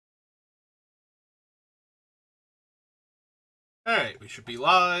Alright, we should be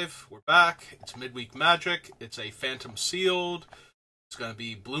live. We're back. It's Midweek Magic. It's a Phantom Sealed. It's going to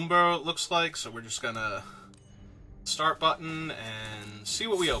be Bloomburrow, it looks like. So we're just going to start button and see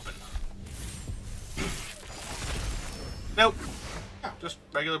what we open. Nope. Just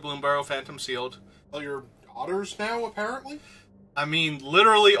regular Bloomburrow, Phantom Sealed. Well, your otters now, apparently? I mean,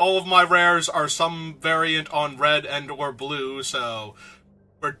 literally all of my rares are some variant on red and or blue, so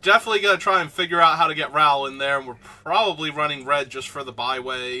we're definitely going to try and figure out how to get Ral in there, and we're probably running red just for the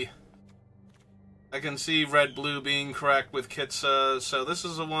byway. I can see red-blue being correct with Kitsa, so this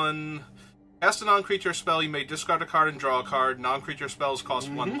is the one. Cast a non-creature spell, you may discard a card and draw a card. Non-creature spells cost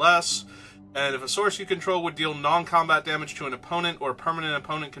one less. And if a source you control would deal non-combat damage to an opponent or a permanent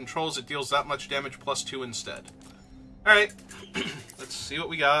opponent controls, it deals that much damage plus 2 instead. Alright, let's see what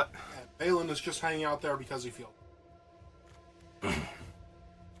we got. Yeah, Balin is just hanging out there because he feels.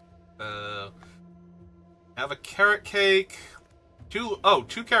 Have a carrot cake. Two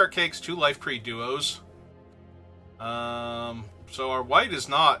carrot cakes, 2 Life Creed duos. So our white is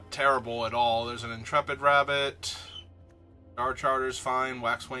not terrible at all. There's an Intrepid Rabbit. Star Charter's fine.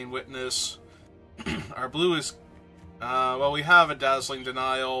 Waxwane Witness. Our blue is... well, we have a Dazzling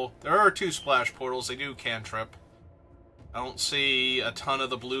Denial. There are 2 Splash Portals. They do cantrip. I don't see a ton of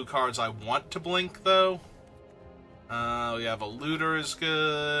the blue cards I want to blink, though. We have a Looter is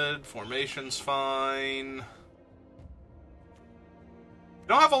good. Formation's fine. We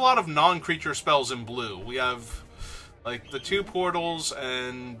don't have a lot of non-creature spells in blue. We have, like, the 2 portals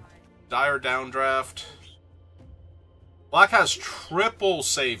and Dire Downdraft. Black has Triple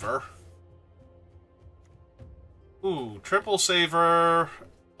Saver. Ooh, Triple Saver,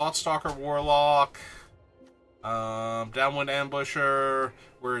 Thoughtstalker Warlock, Downwind Ambusher.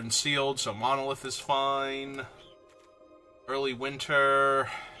 We're in Sealed, so Monolith is fine. Early Winter.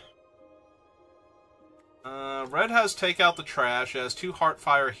 Red has Take Out the Trash. It has 2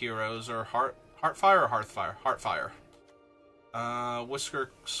 Heartfire Heroes, or Heartfire or Hearthfire? Heartfire.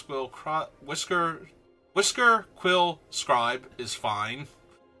 Whisker Quill Scribe is fine.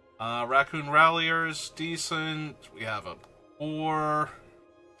 Raccoon Ralliers, decent. We have a 4.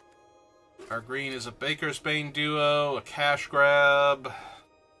 Our green is a Baker's Bane duo, a Cash Grab,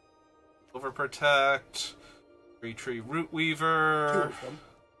 Overprotect, Tree Root Weaver. 2 of them.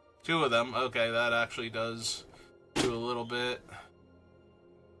 2 of them. Okay, that actually does do a little bit.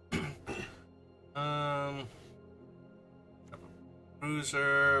 Have a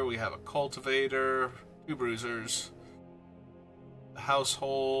Bruiser. We have a Cultivator. 2 Bruisers. The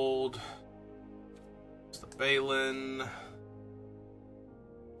Household. It's the Balin.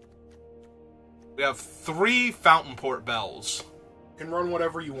 We have 3 Fountain Port Bells. You can run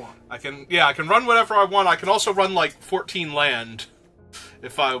whatever you want. I can run whatever I want. I can also run like 14 land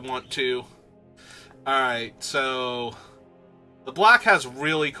if I want to. Alright, so the black has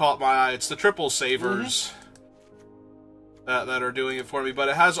really caught my eye. It's the Triple Savers that are doing it for me, but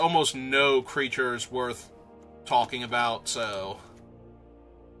it has almost no creatures worth talking about, so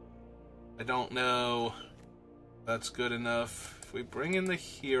I don't know if that's good enough. If we bring in the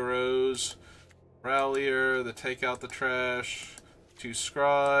heroes, Rallier, the Take Out the Trash, 2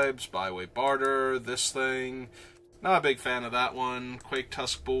 Scribes, Byway Barter, this thing. Not a big fan of that one. Quake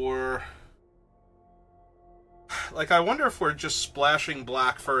Tusk Boar. Like, I wonder if we're just splashing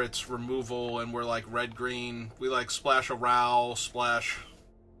black for its removal and we're like red-green. We like splash a Ral, splash.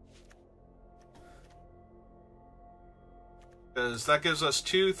 Because that gives us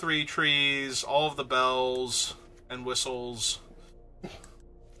 2, 3 trees, all of the bells and whistles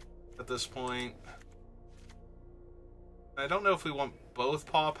at this point. I don't know if we want both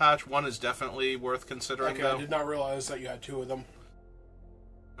Paw Patch. One is definitely worth considering, Okay, though. I did not realize that you had 2 of them.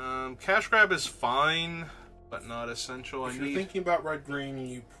 Cash Grab is fine, but not essential. If you're thinking about red-green,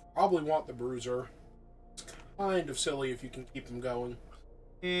 you probably want the Bruiser. It's kind of silly if you can keep them going.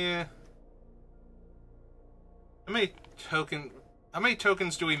 Yeah. How many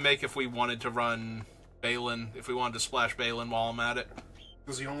tokens do we make if we wanted to run Balin? If we wanted to splash Balin while I'm at it?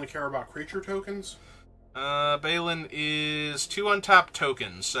 Does he only care about creature tokens? Balin is 2 untapped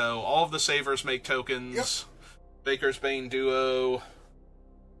tokens, so all of the savers make tokens. Yep. Baker's Bane duo,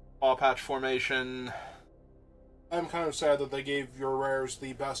 Paw Patch formation. I'm kind of sad that they gave your rares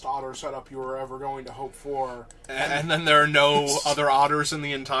the best otter setup you were ever going to hope for. And then there are no other otters in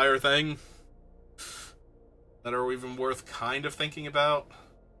the entire thing that are even worth kind of thinking about.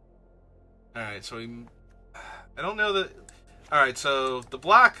 Alright, so I don't know that... Alright, so the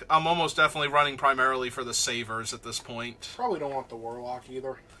black, I'm almost definitely running primarily for the savers at this point. Probably don't want the Warlock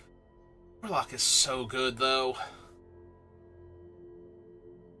either. Warlock is so good, though.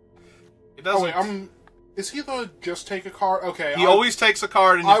 It doesn't... Oh, wait, Is he the just take a card? Okay. He always takes a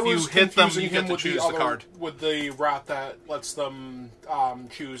card, and if you hit them, you get to choose the card. With the rat that lets them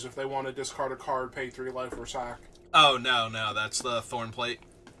choose if they want to discard a card, pay 3 life, or sack. Oh, no, that's the Thorn Plate.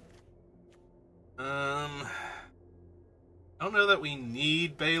 I don't know that we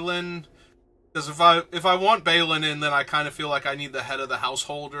need Balin. Because if I want Balin in, then I kind of feel like I need the head of the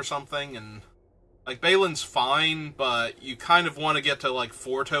household or something, and... Like, Balin's fine, but you kind of want to get to, like,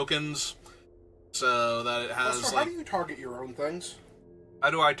 4 tokens, so that it has, also, how do you target your own things?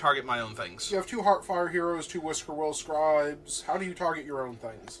 How do I target my own things? You have 2 Heartfire heroes, 2 Whisker Will Scribes. How do you target your own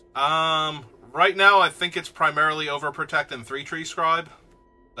things? Right now I think it's primarily Overprotect and 3 Tree Scribe,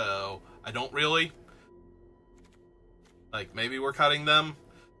 so I don't really. Like, maybe we're cutting them.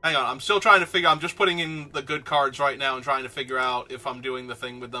 Hang on, I'm still trying to figure... I'm just putting in the good cards right now and trying to figure out if I'm doing the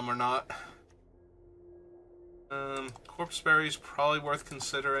thing with them or not. Corpse Berry's probably worth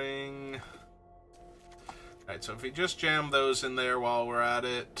considering. Alright, so if we just jam those in there while we're at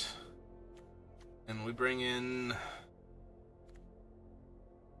it, and we bring in...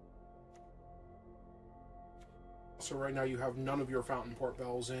 So right now you have none of your Fountain Port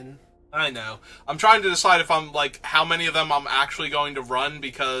Bells in. I know. I'm trying to decide if I'm, like, how many of them I'm actually going to run,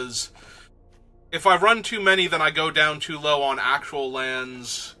 because if I run too many, then I go down too low on actual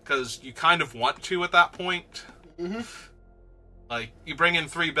lands, because you kind of want to at that point. Mm-hmm. Like, you bring in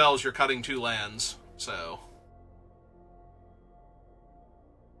 3 bells, you're cutting 2 lands, so...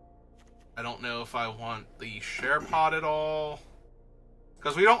 I don't know if I want the share pod at all.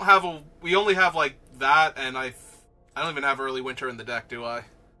 Because we don't have a... We only have, like, that, and I don't even have Early Winter in the deck, do I?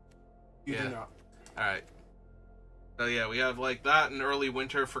 You do not. Alright. So yeah, we have, like, that and Early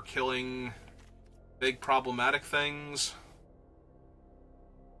Winter for killing big problematic things.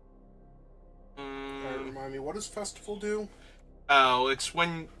 Remind me, what does Festival do? Oh, it's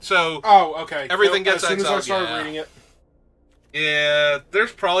when... So... Oh, okay. Everything gets exiled. As soon as I started yeah. reading it. Yeah,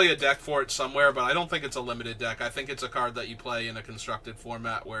 there's probably a deck for it somewhere, but I don't think it's a limited deck. I think it's a card that you play in a constructed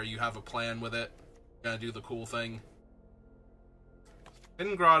format where you have a plan with it. You're gonna do the cool thing.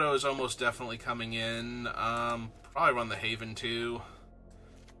 Hidden Grotto is almost definitely coming in. Probably run the Haven too.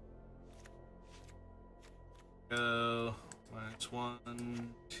 Go. That's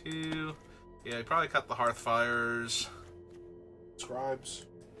 1, 2. Yeah, you probably cut the Hearthfires. Scribes.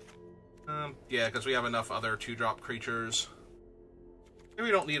 Yeah, because we have enough other 2-drop creatures. Maybe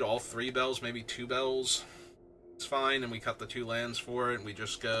we don't need all 3 bells, maybe 2 bells. It's fine, and we cut the 2 lands for it, and we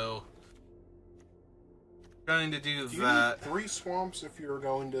just go... Trying to do that. You need 3 swamps if you're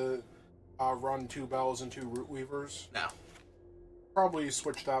going to run 2 bells and 2 root weavers? No. Probably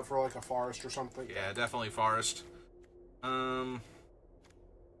switch that for like a forest or something. Yeah, definitely forest. Probably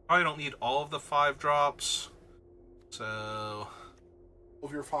don't need all of the 5 drops. So...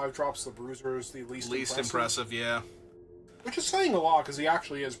 Of your 5 drops, the Bruiser is the least impressive, yeah. Which is saying a lot, because he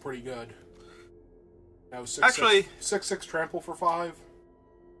actually is pretty good. No, 6/6 trample for 5.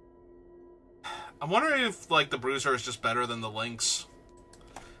 I'm wondering if, like, the Bruiser is just better than the Lynx.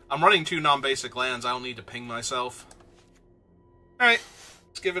 I'm running 2 non-basic lands. I don't need to ping myself. Alright,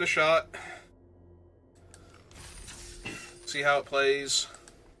 let's give it a shot. See how it plays.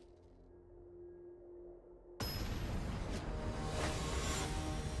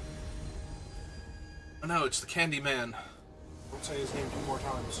 Oh no, it's the Candy Man. Don't say his name 2 more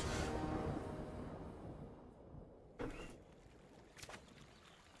times.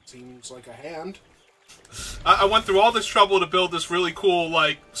 Seems like a hand. I went through all this trouble to build this really cool,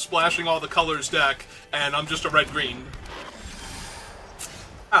 like, splashing all the colors deck, and I'm just a red-green.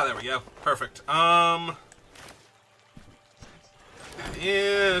 Ah, there we go. Perfect. Yeah,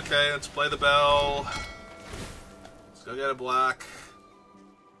 okay, let's play the bell. Let's go get a black.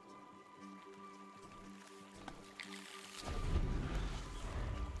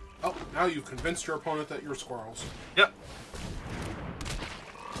 Oh, now you've convinced your opponent that you're squirrels. Yep.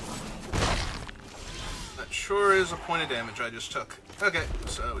 That sure is a point of damage I just took. Okay,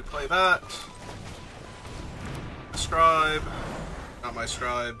 so we play that. Scribe. Not my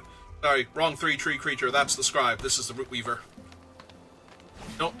scribe. Sorry, wrong 3-tree creature. That's the scribe. This is the root weaver.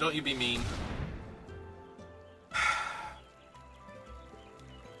 Don't you be mean.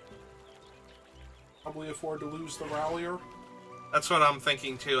 Probably afford to lose the Rallier. That's what I'm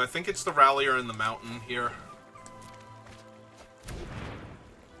thinking too. I think it's the Rallier in the mountain here.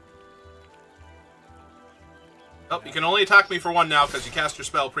 Oh, you can only attack me for 1 now because you cast your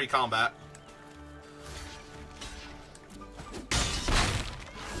spell pre-combat.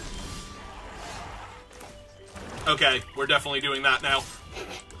 Okay, we're definitely doing that now.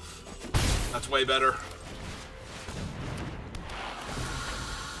 That's way better.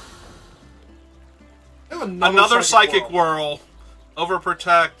 have another Psychic Whirl.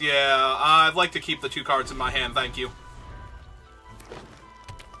 Overprotect, yeah. I'd like to keep the 2 cards in my hand, thank you.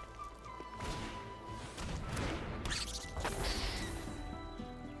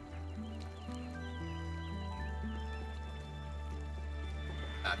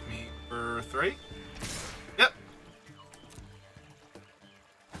 Attack me for 3. Yep.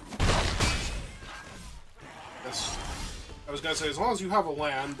 Yes. I was gonna say, as long as you have a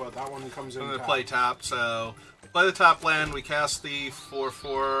land, but that one comes in. I'm gonna play tap, so play the top land. We cast the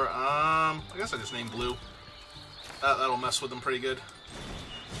 4/4. I guess I just named blue. That'll mess with them pretty good.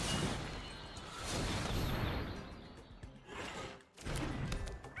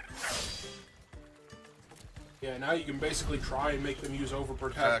 Yeah, now you can basically try and make them use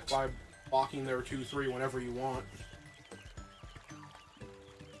Overprotect by blocking their 2/3 whenever you want.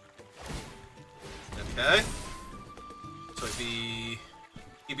 Okay. So he'd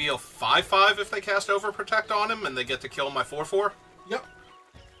be a 5/5 if they cast Overprotect on him, and they get to kill my 4/4? Yep.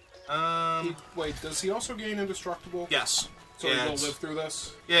 Wait, does he also gain Indestructible? Yes. So yeah, he'll live through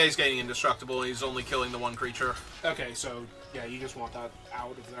this? Yeah, he's gaining Indestructible, he's only killing the 1 creature. Okay, so, yeah, you just want that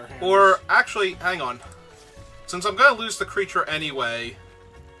out of their hands. Or, actually, hang on. Since I'm gonna lose the creature anyway,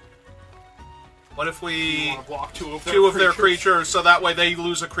 what if we... You want to block 2 of their creatures, so that way they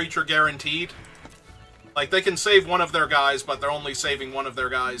lose a creature guaranteed? Like, they can save one of their guys, but they're only saving one of their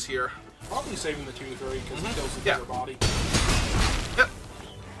guys here. Probably saving the 2/3 because it kills the bigger body. Yep.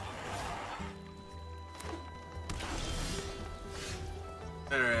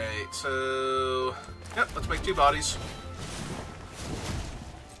 Alright, so... Yep, let's make 2 bodies.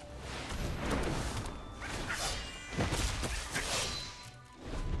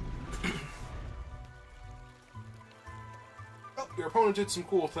 Well, your opponent did some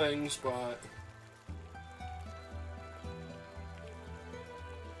cool things, but...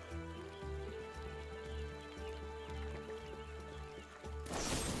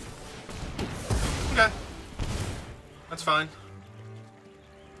 Okay. That's fine.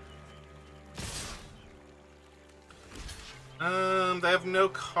 They have no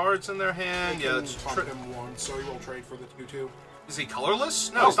cards in their hand. Yeah, it's trade him 1, so he will trade for the 2/2. Is he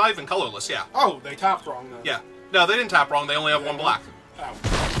colorless? No, he's not even colorless, yeah. Oh, they tapped wrong then. Yeah. No, they didn't tap wrong, they only have 1 black. Oh.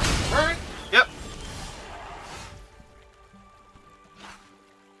 Alright. Yep.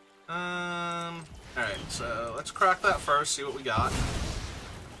 Alright, so let's crack that first, see what we got.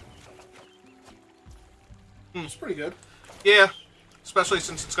 It's pretty good. Yeah. Especially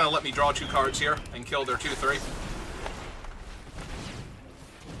since it's going to let me draw 2 cards here and kill their 2/3.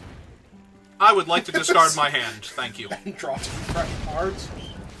 I would like to discard my hand, thank you. And draw 2 cards?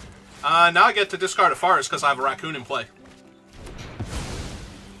 Now I get to discard a forest because I have a raccoon in play.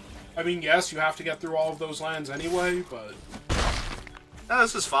 I mean, yes, you have to get through all of those lands anyway, but... No,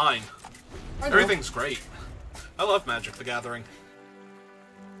 this is fine. Everything's great. I love Magic the Gathering.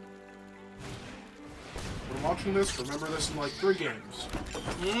 When I'm watching this, remember this in like 3 games.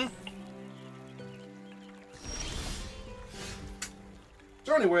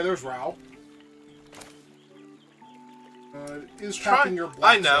 So anyway, there's Ral. Is tapping your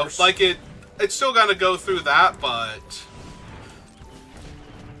black I know, source. like it's still gonna go through that, but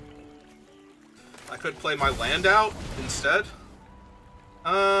I could play my land out instead.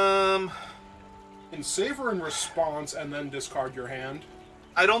 And savor in response and then discard your hand.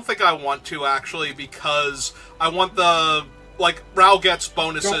 I don't think I want to actually because I want the Ral gets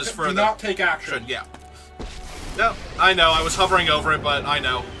bonuses for do not take action. Yeah. No, I know. I was hovering over it, but I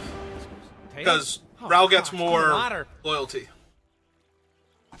know because Ral gets more loyalty.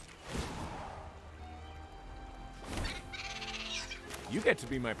 You get to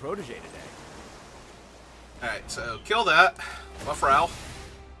be my protege today. Alright, so kill that. Buff Ral.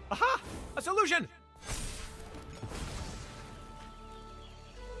 Aha! A solution!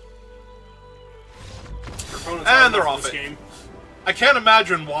 And they're off it. Game. I can't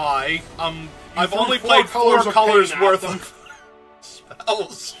imagine why. I've only played 4 colors worth of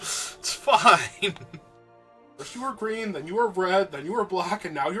spells. It's fine. First you were green, then you were red, then you were black,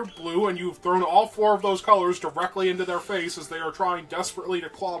 and now you're blue, and you've thrown all 4 of those colors directly into their face as they are trying desperately to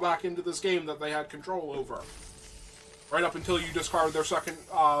claw back into this game that they had control over. Right up until you discarded their second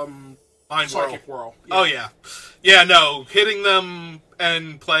Psychic Whirl. Yeah. Oh yeah. Yeah, no. Hitting them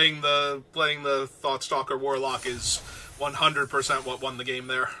and playing the Thoughtstalker Warlock is 100% what won the game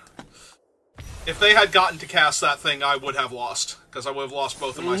there. If they had gotten to cast that thing, I would have lost. Because I would have lost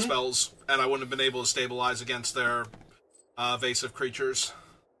both of my spells, and I wouldn't have been able to stabilize against their evasive creatures.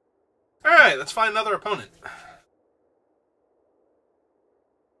 Alright, let's find another opponent.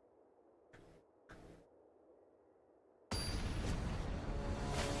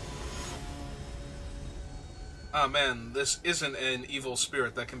 Ah, man, this isn't an evil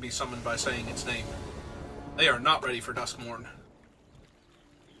spirit that can be summoned by saying its name. They are not ready for Duskmorn.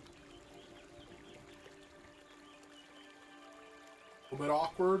 A little bit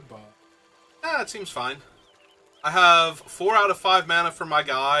awkward, but... It seems fine. I have 4 out of 5 mana for my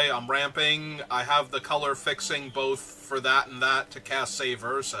guy. I'm ramping. I have the color fixing both for that and that to cast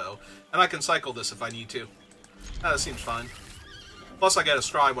Savor, so... And I can cycle this if I need to. That seems fine. Plus I get a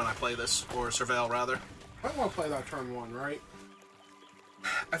Scry when I play this, or Surveil, rather. I don't want to play that turn 1, right?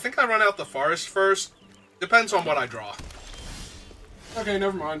 I think I run out the Forest first. Depends on what I draw. Okay,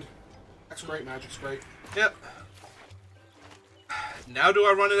 never mind. That's great, Magic's great. Yep. Now do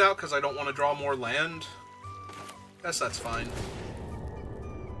I run it out because I don't want to draw more land? Guess that's fine.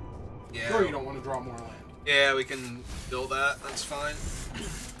 Yeah. Sure you don't want to draw more land. Yeah, we can build that. That's fine.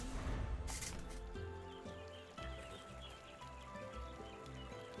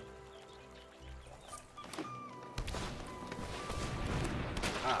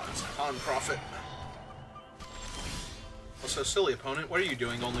 It's a Con Prophet. Also, silly opponent, what are you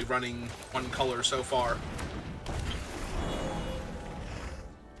doing only running one color so far?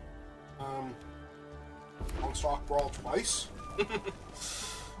 Stock Brawl twice?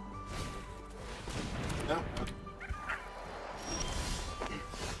 No?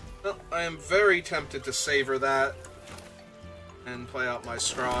 Well, I am very tempted to savor that and play out my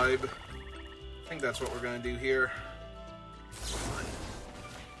Scribe. I think that's what we're going to do here.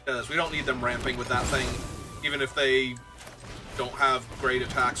 Because we don't need them ramping with that thing, even if they don't have great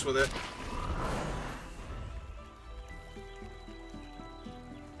attacks with it.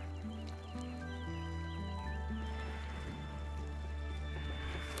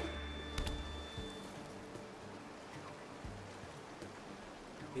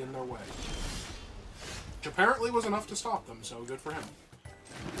 In their way. Which apparently was enough to stop them, so good for him.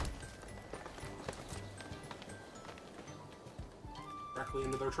 Directly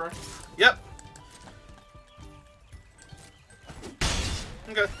into their trick. Yep.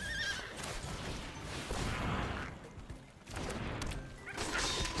 Okay.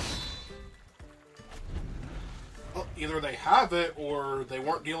 Well, either they have it, or they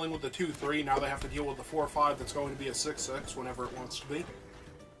weren't dealing with the 2-3, now they have to deal with the 4-5 that's going to be a 6-6 whenever it wants to be.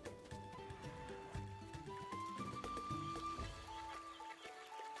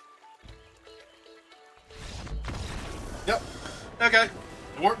 Yep. Okay.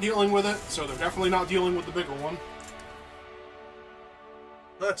 They weren't dealing with it, so they're definitely not dealing with the bigger one.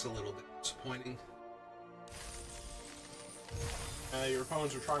 That's a little bit disappointing. Your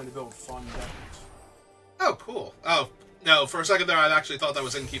opponents are trying to build fun decks. Oh, cool. Oh, no, for a second there I actually thought that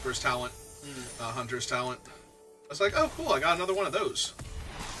was Innkeeper's talent. Hunter's talent. I was like, oh, cool, I got another one of those.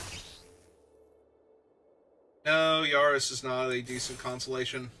 No, Yaris is not a decent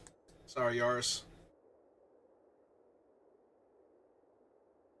consolation. Sorry, Yaris.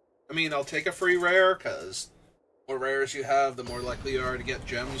 I mean, I'll take a free rare, because the more rares you have, the more likely you are to get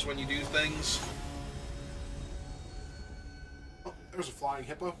gems when you do things. Oh, there's a flying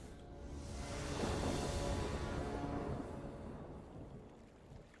hippo.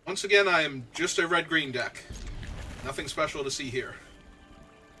 Once again, I am just a red-green deck. Nothing special to see here.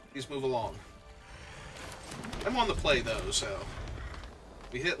 Please move along. I'm on the play, though, so...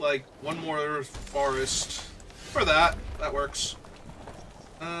 We hit, like, one more forest. For that. That works.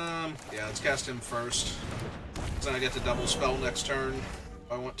 Yeah, let's cast him first. Then I get to double spell next turn,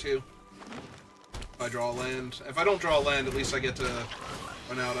 if I want to. If I draw a land. If I don't draw a land, at least I get to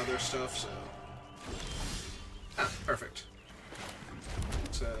run out other stuff, so... Ah, perfect.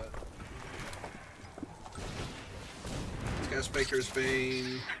 Let's cast Baker's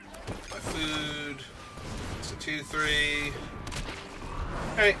Bane. My food. It's a 2-3.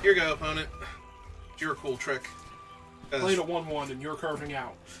 Alright, here you go, opponent. It's your cool trick. Played a 1-1 and you're curving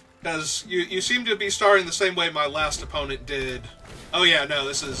out. Because you seem to be starting the same way my last opponent did. Oh yeah, no,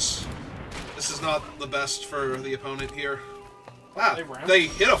 this is not the best for the opponent here. Wow, they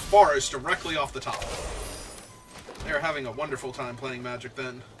hit a forest directly off the top. They're having a wonderful time playing Magic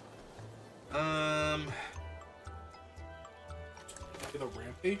then. With a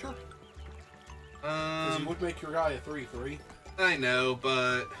Rampager? Because you would make your guy a 3-3. I know,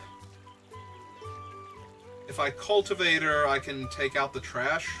 but... If I Cultivator, I can take out the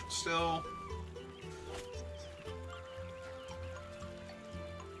trash still.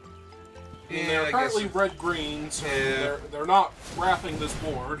 Yeah, they're currently red-green, so yeah. they're not wrapping this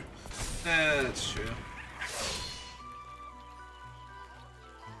board. That's true.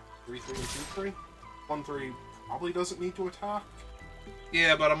 3-3 and 2-3? 1-3 probably doesn't need to attack.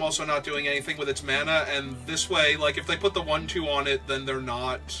 Yeah, but I'm also not doing anything with its mana, and this way, like, if they put the 1-2 on it, then they're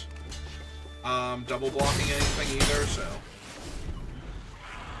not... double blocking anything either, so...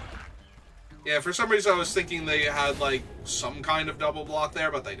 Yeah, for some reason I was thinking they had, like, some kind of double block there,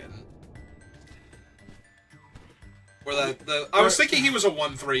 but they didn't. Or I was thinking he was a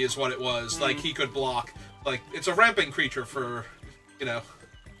 1-3 is what it was. Like, he could block. Like, it's a ramping creature for, you know,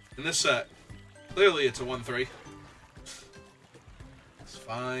 in this set. Clearly it's a 1-3. It's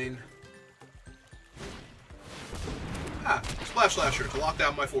fine. Splash Lasher to lock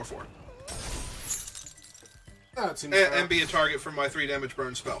down my 4-4. That seems fair. And be a target for my 3 damage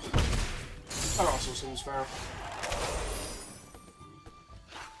burn spell. That also seems fair.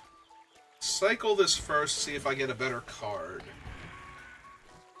 Cycle this first, see if I get a better card.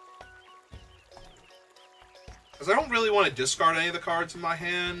 Because I don't really want to discard any of the cards in my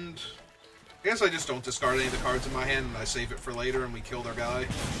hand. I guess I just don't discard any of the cards in my hand and I save it for later and we kill their guy.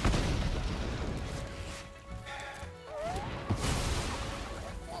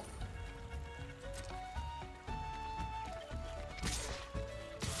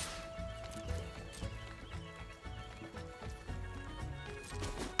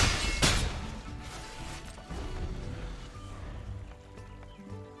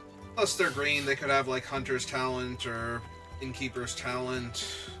 Plus they're green, they could have like Hunter's Talent or Innkeeper's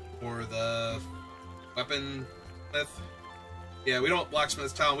Talent or the Weapon Smith. Yeah, we don't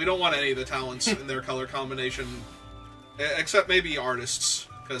Blacksmith's Talent. We don't want any of the talents in their color combination. Except maybe Artists,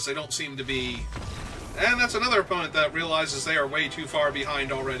 because they don't seem to be... And that's another opponent that realizes they are way too far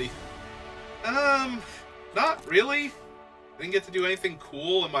behind already. Not really. I didn't get to do anything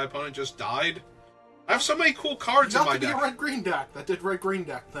cool and my opponent just died. I have so many cool cards in my deck. A red-green deck that did red-green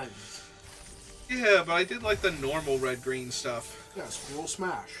deck things. Yeah, but I did like the normal red-green stuff. Yeah, Squirrel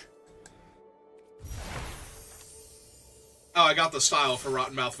Smash. Oh, I got the style for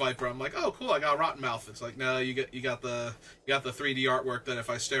Rottenmouth Viper. I'm like, oh, cool, I got Rottenmouth. It's like, no, you got the 3D artwork that if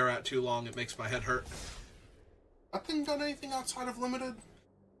I stare at too long, it makes my head hurt. That thing done anything outside of limited?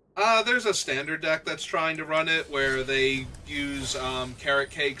 There's a standard deck that's trying to run it where they use carrot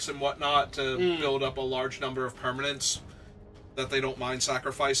cakes and whatnot to build up a large number of permanents that they don't mind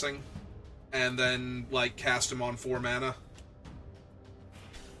sacrificing, and then like cast them on 4 mana.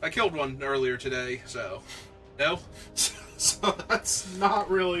 I killed one earlier today, so no. So that's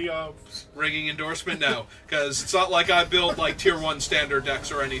not really a ringing endorsement, no, because it's not like I build like tier 1 standard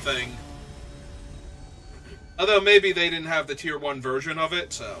decks or anything. Although maybe they didn't have the tier 1 version of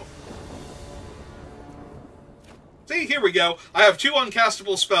it, so... See, here we go. I have 2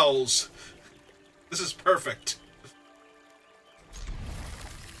 uncastable spells. This is perfect.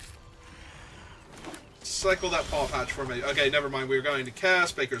 Cycle that Paw Patch for me. Okay, never mind. We were going to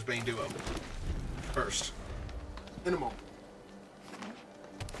cast Baker's Bane Duo first. in a moment.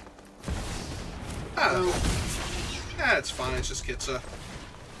 Yeah, it's fine. It's just Kitsa.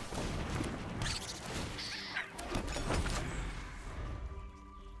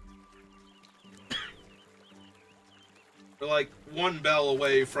 We're like one bell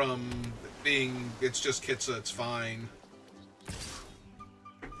away from being, it's just Kitsa, it's fine.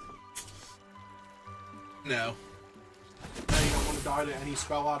 No. Now you don't want to die to any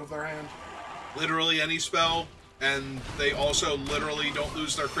spell out of their hand? Literally any spell, and they also literally don't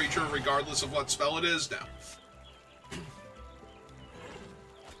lose their creature regardless of what spell it is? No.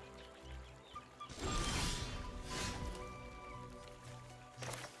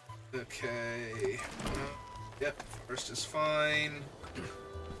 Okay. Yep, first is fine.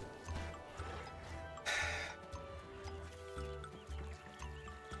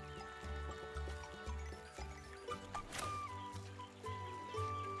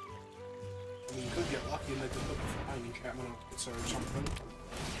 I mean, you could get lucky and they could put the flying enchantment on Kitsa or something.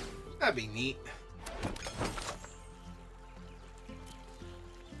 That'd be neat.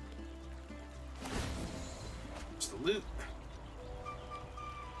 What's the loot?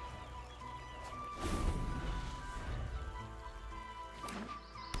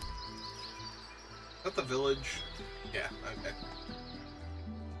 Is that the village? Yeah, okay.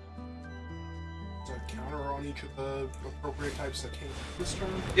 Is that a counter on each of the appropriate types that came this turn?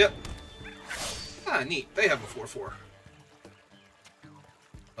 Yep. Ah, neat. They have a 4/4.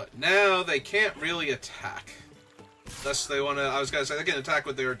 But now they can't really attack. Unless they want to... I was going to say, they can attack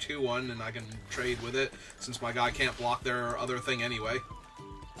with their 2/1, and I can trade with it, since my guy can't block their other thing anyway.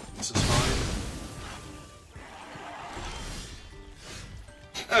 This is fine.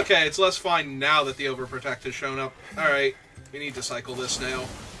 Okay, it's less fine now that the Overprotect has shown up. Alright, we need to cycle this now.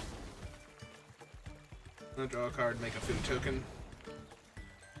 I'll draw a card, make a food token.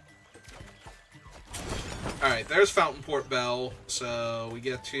 Alright, there's Fountainport Bell, so we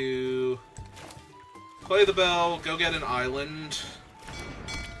get to play the bell, go get an island.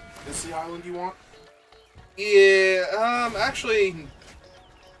 Is the island you want? Yeah, actually...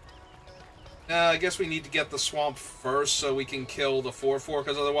 I guess we need to get the swamp first so we can kill the 4/4,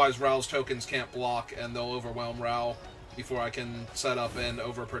 because otherwise Ral's tokens can't block and they'll overwhelm Ral before I can set up and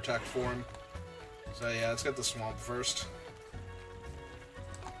overprotect for him. So yeah, let's get the swamp first.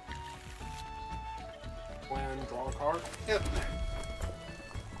 Plan, draw a card. Yep.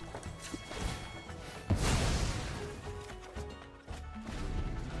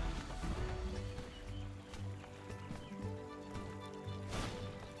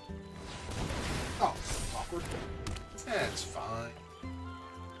 Oh, awkward. That's fine.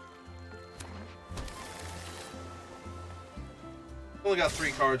 Only got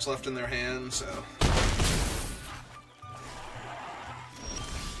 3 cards left in their hand, so...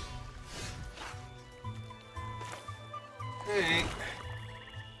 Hey.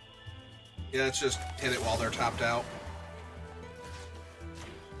 Yeah, let's just hit it while they're tapped out.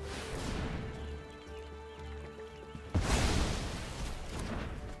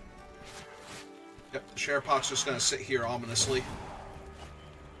 Yep, the share pot's just gonna sit here ominously.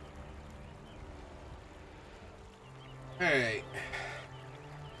 Alright.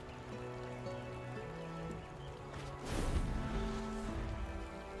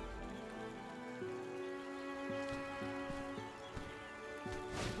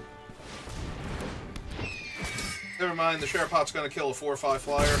 Never mind, the share pot's gonna kill a 4/5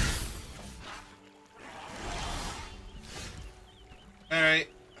 flyer. Alright.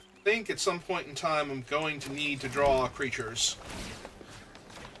 I think at some point in time I'm going to need to draw creatures.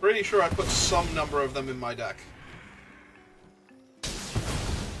 Pretty sure I put some number of them in my deck.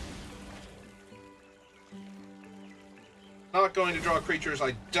 Not going to draw creatures,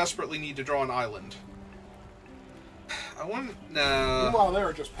 I desperately need to draw an island. I want... Nah. Meanwhile,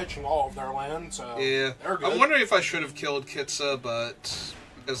 they're just pitching all of their land, so Yeah. they're good. I'm wondering if I should have killed Kitsa, but...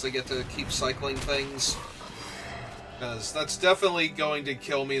 because they get to keep cycling things. Because that's definitely going to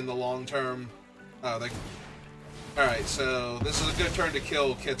kill me in the long term. Oh, they... Alright, so this is a good turn to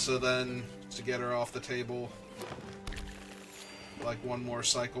kill Kitsa then, to get her off the table. Like one more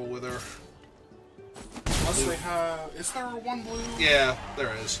cycle with her. Unless they have... Is there one blue? Yeah,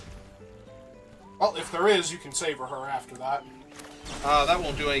 there is. Well, if there is, you can savor her after that. That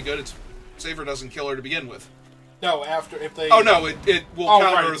won't do any good. Saver doesn't kill her to begin with. No, after, if they... Oh no, it will counter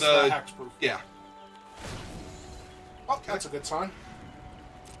right, it's the hexproof. Yeah. Oh, that's a good sign.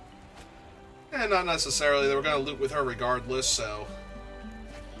 Eh, not necessarily. They were going to loot with her regardless, so...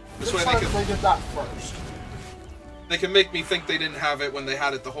 This way they did that first. They can make me think they didn't have it when they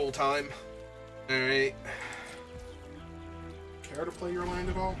had it the whole time. Alright. Care to play your land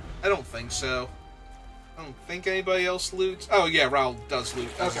at all? I don't think so. I don't think anybody else loots. Oh yeah, Ral does loot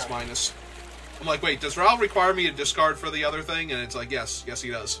as his minus. I'm like, wait, does Ral require me to discard for the other thing? And it's like, yes, he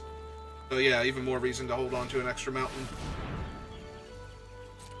does. So yeah, even more reason to hold on to an extra mountain.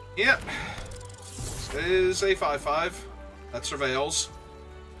 Yep. This is a 5/5. That surveils.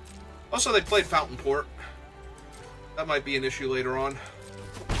 Also, they played Fountain Port. That might be an issue later on.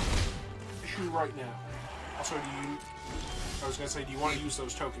 Issue right now. Also, I was going to say, do you want to use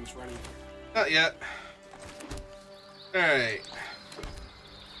those tokens for anything? Not yet. Alright.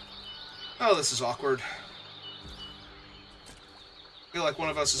 Oh, this is awkward. I feel like one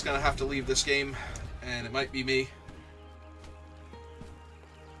of us is going to have to leave this game, and it might be me.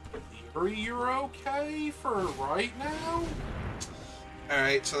 You're okay for right now?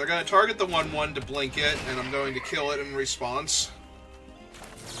 Alright, so they're going to target the 1/1 to blink it, and I'm going to kill it in response.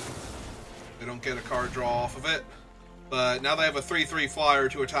 They don't get a card draw off of it. But now they have a 3/3 flyer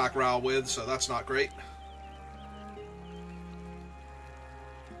to attack Ral with, so that's not great.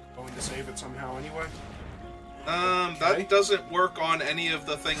 Going to save it somehow anyway? That doesn't work on any of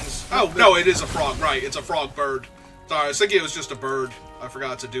the things... Oh, no, it is a frog, right. It's a frog bird. Sorry, I was thinking it was just a bird. I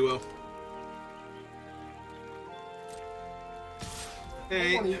forgot it's a duo.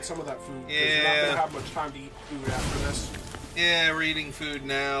 I want to eat some of that food. Yeah. You're not going to have much time to eat food after this. Yeah, we're eating food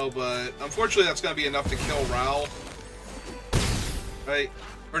now, but unfortunately that's going to be enough to kill Ral. Right?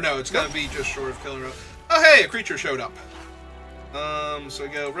 Or no, it's going to be just short of killing Ral. Oh, hey, a creature showed up. So we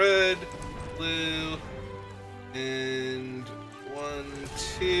go red, blue, and 1,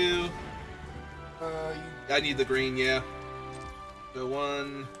 2. I need the green, yeah. So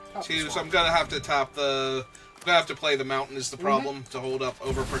 1, 2. So I'm going to have to tap the... I'm going to have to play the mountain is the problem to hold up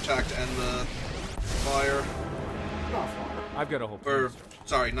overprotect and the fire. Not far. I've got a whole... Or,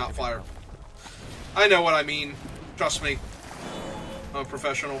 sorry, not fire. I know what I mean. Trust me. I'm a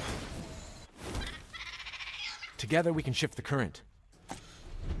professional. Together we can shift the current.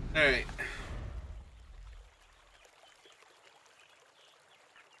 Alright.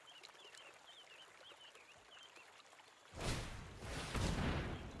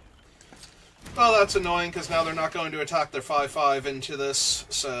 Well, that's annoying, because now they're not going to attack their 5-5 into this,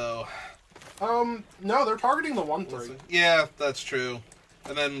 so... No, they're targeting the 1-3. Yeah, that's true.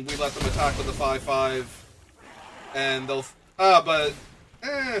 And then we let them attack with the 5-5, and they'll...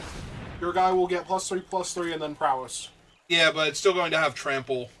 Your guy will get +3/+3 and then prowess. Yeah, but it's still going to have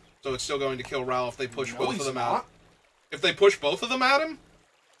trample, so it's still going to kill Ral if they push both of them not. out. If they push both of them at him,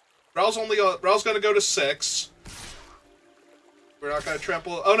 Ral's going to go to 6. We're not going to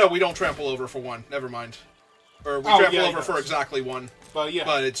trample... Oh, no, we don't trample over for 1. Never mind. Or we trample over for exactly 1. But yeah.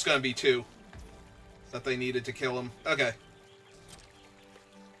 But it's going to be 2 that they needed to kill him. Okay.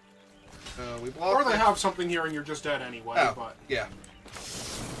 We block. Or they have something here and you're just dead anyway. Oh, but yeah.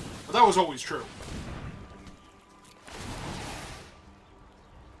 But that was always true.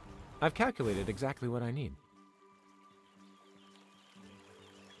 I've calculated exactly what I need.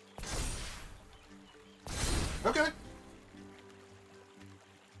 Okay.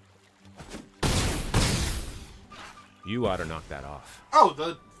 You ought to knock that off. Oh,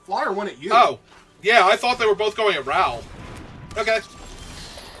 the flyer went at you. Oh, yeah, I thought they were both going at Ral. Okay.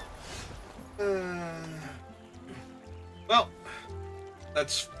 Well,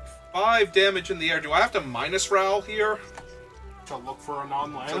 that's 5 damage in the air. Do I have to minus Ral here? To look for a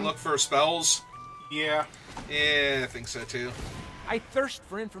non-land? To look for spells? Yeah. Yeah, I think so too. I thirst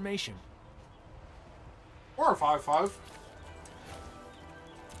for information. Or a 5/5.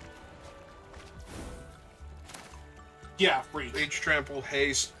 Yeah, reach. Reach, trample,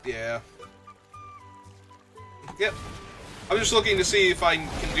 haste, yeah. Yep. I'm just looking to see if I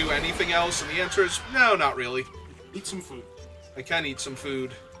can do anything else, and the answer is no, not really. Eat some food. I can eat some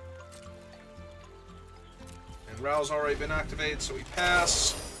food. And Ral's already been activated, so we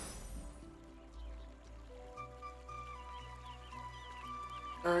pass.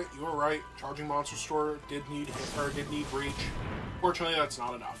 Alright, you were right. Charging Monster Store did need reach. Fortunately, that's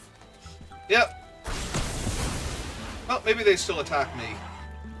not enough. Yep. Well, maybe they still attack me.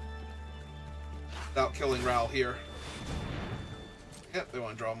 Without killing Ral here. Yep, they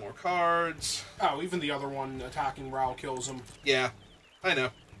want to draw more cards. Oh, even the other one attacking Ral kills him. Yeah, I know.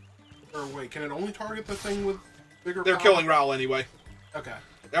 Or wait, can it only target the thing with bigger They're power? killing Ral anyway. Okay.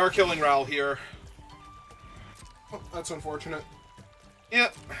 They are killing Ral here. Oh, that's unfortunate.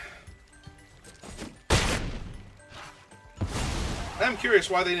 Yep. I'm curious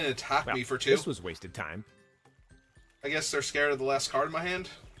why they didn't attack Well, me for 2. This was wasted time. I guess they're scared of the last card in my hand.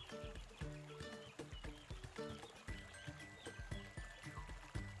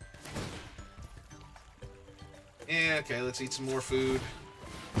 Yeah, okay, let's eat some more food.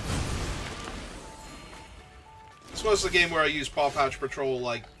 This was the game where I used Paw Patch Patrol,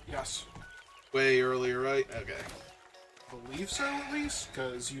 like, Yes. way earlier, right? Okay. Believe so, at least,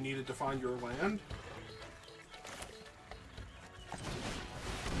 because you needed to find your land.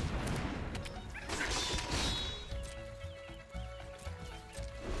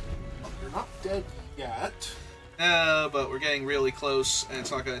 Oh, you're not dead yet. But we're getting really close, and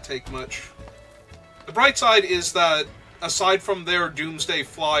it's not going to take much. The bright side is that, aside from their Doomsday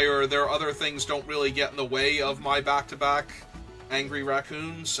Flyer, their other things don't really get in the way of my back-to-back Angry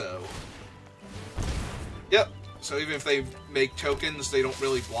Raccoon, so... Yep. So even if they make tokens, they don't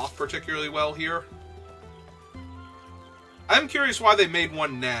really block particularly well here. I'm curious why they made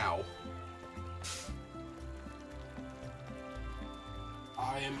one now.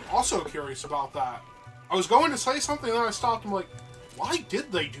 I am also curious about that. I was going to say something, and then I stopped. I'm like, why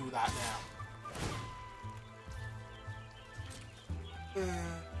did they do that now?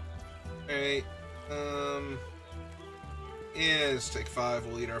 Alright. Yeah, let's take 5.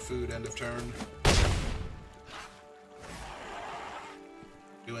 We'll eat our food. End of turn.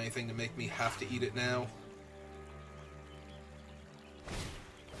 Do anything to make me have to eat it now.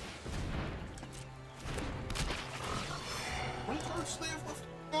 How many cards do they have left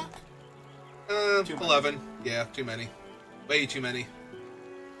back? 11. Yeah, too many. Way too many.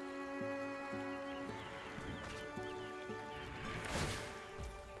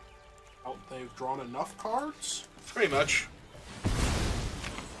 Oh, they've drawn enough cards? Pretty much.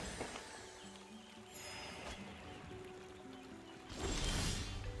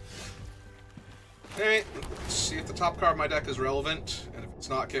 Alright, let's see if the top card of my deck is relevant, and if it's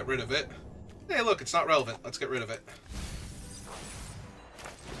not, get rid of it. Hey, look, it's not relevant. Let's get rid of it.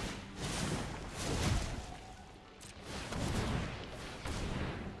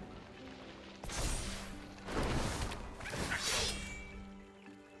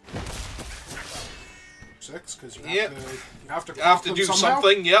 Six, because you Yep. have to You have to them do somehow?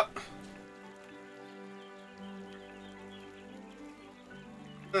 something, yep.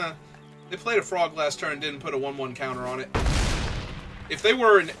 Huh. They played a frog last turn and didn't put a 1/1 counter on it. if they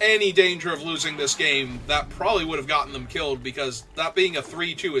were in any danger of losing this game, that probably would have gotten them killed, because that being a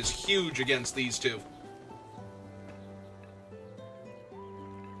 3-2 is huge against these two.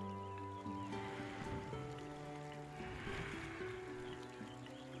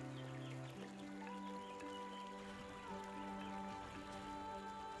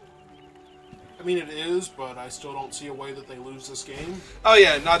 I mean, it is, but I still don't see a way that they lose this game. Oh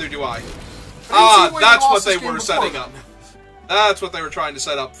yeah, neither do I. That's what they were setting up. That's what they were trying to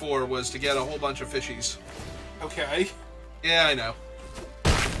set up for, was to get a whole bunch of fishies. Okay. Yeah, I know.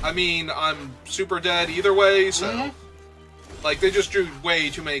 I mean, I'm super dead either way, so... Like, they just drew way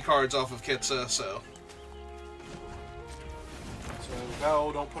too many cards off of Kitsa, so... So,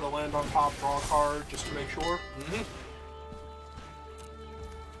 Bell, don't put a land on top, draw a card, just to make sure.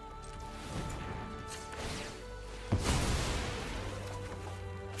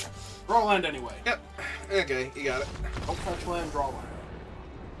 Draw land anyway. Yep. Okay, you got it. Don't touch land, draw land.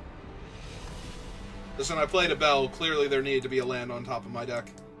 Listen, I played a Bell. Clearly there needed to be a land on top of my deck.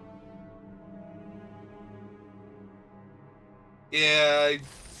 Yeah,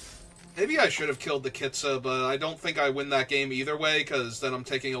 maybe I should have killed the Kitsa, but I don't think I win that game either way, because then I'm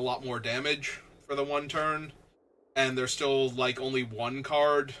taking a lot more damage for the one turn, and there's still, like, only one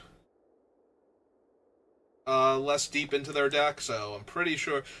card less deep into their deck, so I'm pretty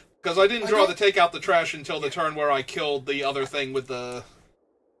sure... Because I didn't draw the take out the trash until the turn where I killed the other thing with the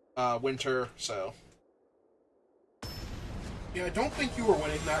winter, so... Yeah, I don't think you were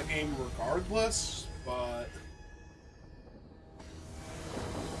winning that game regardless, but...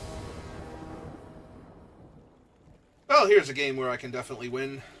 Well, here's a game where I can definitely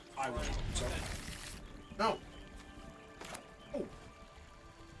win. I win, so... No. Oh.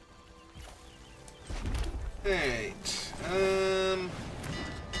 Alright,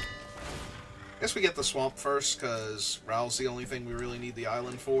 guess we get the swamp first, because Row's the only thing we really need the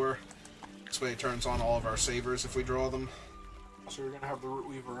island for. This way it turns on all of our savers if we draw them. So you're gonna have the Root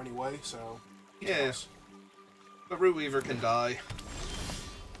Weaver anyway, so... Yeah. But Root Weaver can die.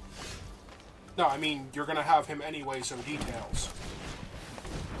 No, I mean, you're gonna have him anyway, so details.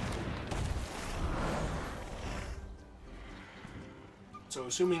 So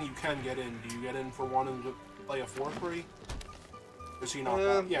assuming you can get in, do you get in for one and play a 4-3? Is he not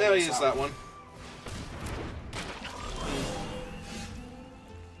that? Yeah, he is that one.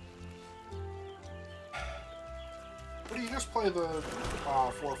 Or do you just play the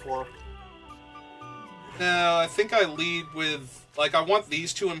 4-4? No, I think I lead with... Like, I want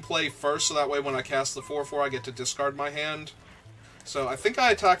these two in play first, so that way when I cast the 4-4, I get to discard my hand. So I think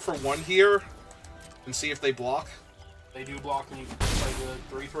I attack for one here, and see if they block. They do block, and you can play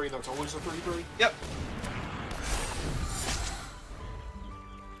the 3-3. That's always a 3-3? Yep.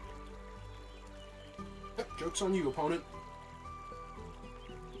 Yep, joke's on you, opponent.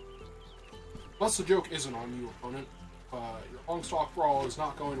 Unless the joke isn't on you, opponent. Your Longstalk Brawl is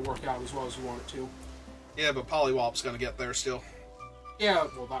not going to work out as well as you want it to. Yeah, but Poliwop's gonna get there still. Yeah,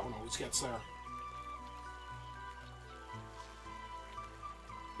 well, that one always gets there.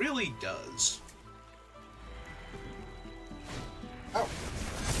 Really does. Oh.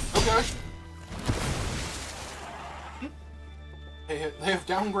 Okay. They have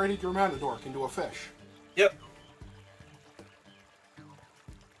downgraded your mana dork into a fish. Yep.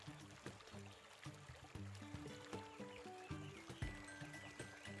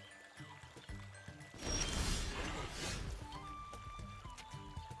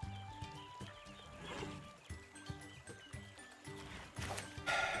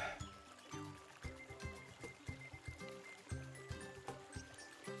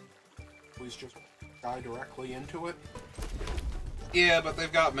 Please just die directly into it. Yeah, but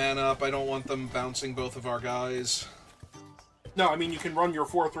they've got mana up. I don't want them bouncing both of our guys. No, I mean, you can run your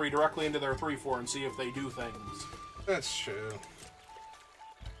 4-3 directly into their 3-4 and see if they do things. That's true.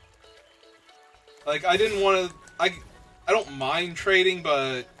 Like, I didn't want to... I don't mind trading,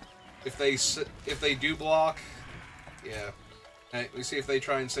 but if they do block... Yeah. Alright, we see if they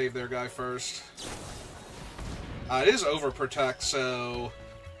try and save their guy first. It is overprotect, so...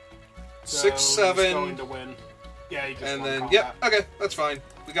 6-7... going to win. Yeah, he just and won then, combat. yep, okay, that's fine.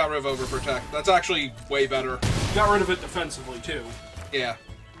 We got rid of overprotect. That's actually way better. Got rid of it defensively, too. Yeah.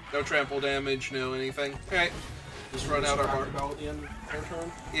 No trample damage, no anything. Alright. Just run out our bar. At the end of their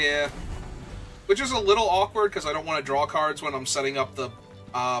turn. Yeah. Which is a little awkward, because I don't want to draw cards when I'm setting up the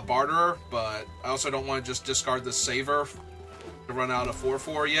barterer, but I also don't want to just discard the saver to run out a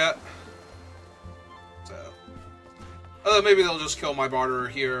 4-4 yet. So... maybe they'll just kill my barterer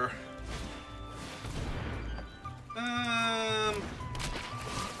here.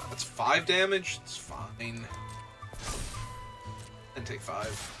 That's 5 damage? It's fine. And take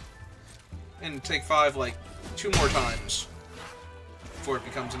 5. And take 5, like, 2 more times before it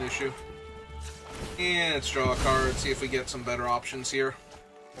becomes an issue. And let's draw a card, see if we get some better options here.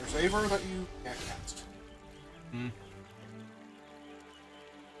 There's Aver that you can't cast.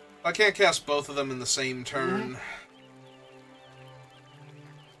 I can't cast both of them in the same turn.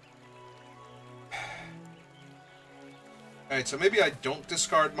 Alright, so maybe I don't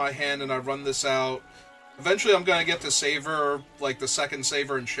discard my hand and I run this out. Eventually I'm going to get to Savor, like the second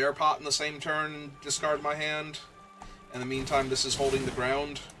Savor and Share Pot in the same turn and discard my hand. In the meantime, this is holding the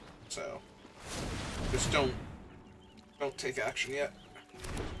ground. So, just don't take action yet.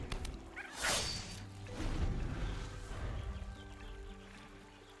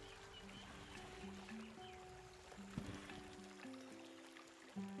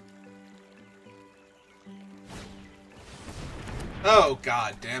 Oh,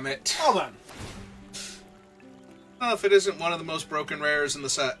 god damn it. Well then. Well, if it isn't one of the most broken rares in the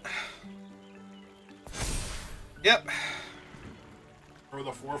set. Yep. Or the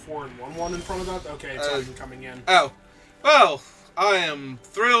 4/4 and 1/1 in front of that? Okay, it's not even coming in. Oh. Well, I am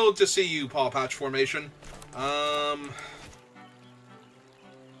thrilled to see you, Paw Patch Formation. Yeah,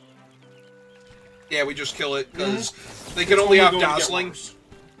 we just kill it, because they can only have Dazzling.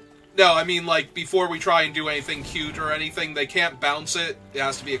 No, I mean, like, before we try and do anything cute or anything, they can't bounce it. It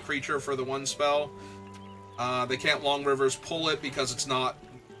has to be a creature for the one spell. They can't Long Rivers pull it because it's not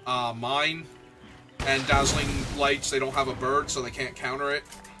mine. And Dazzling Lights, they don't have a bird, so they can't counter it.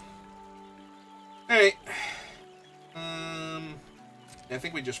 Alright. I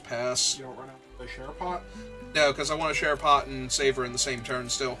think we just pass. You don't run out of the Share Pot? No, because I want to Share Pot and Savor in the same turn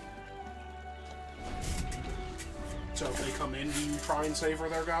still. So if they come in, do you try and Savor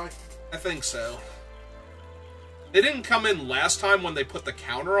their guy? I think so. They didn't come in last time when they put the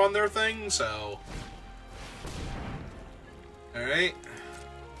counter on their thing, so... Alright.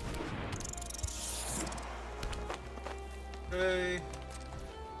 Okay.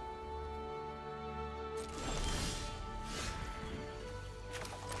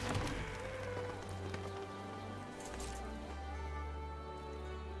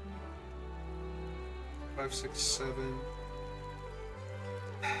 Five, 6, 7.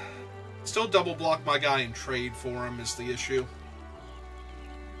 Still double block my guy and trade for him is the issue.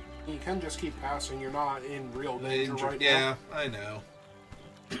 You can just keep passing. You're not in real danger right now. Yeah, I know.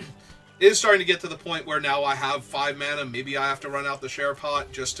 It is starting to get to the point where now I have 5 mana. Maybe I have to run out the Share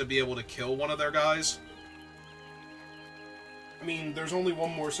Pot just to be able to kill one of their guys. I mean, there's only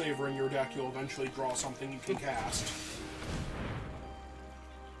one more Savor in your deck. You'll eventually draw something you can cast.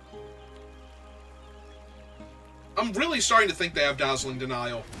 I'm really starting to think they have Dazzling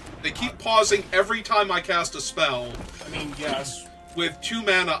Denial. They keep pausing every time I cast a spell. I mean, yes. With 2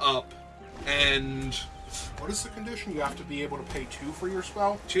 mana up, and... What is the condition? You have to be able to pay 2 for your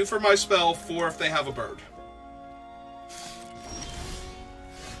spell? 2 for my spell, 4 if they have a bird.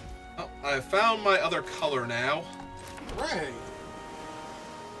 Oh, I have found my other color now. Hooray!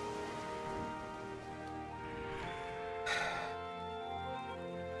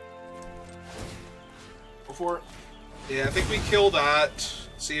 Go for it. Yeah, I think we kill that.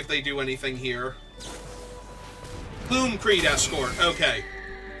 See if they do anything here. Boom, Creed Escort. Okay.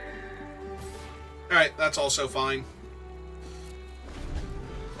 Alright, that's also fine.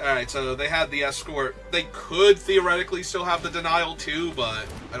 Alright, so they had the Escort. They could theoretically still have the Denial too, but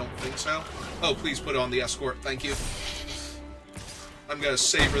I don't think so. Oh, please put on the Escort. Thank you. I'm gonna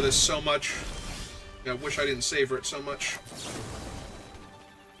savor this so much. I wish I didn't savor it so much.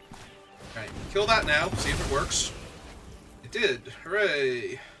 Alright, kill that now. See if it works. It did.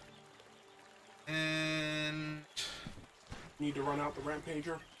 Hooray. And... Need to run out the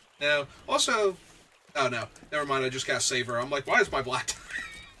Rampager? No. Also... Oh, no. Never mind. I just cast Savor. I'm like, why is my black...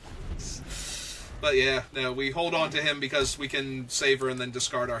 But yeah, no. We hold on to him because we can Savor and then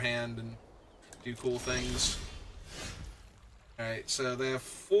discard our hand and do cool things. Alright, so they have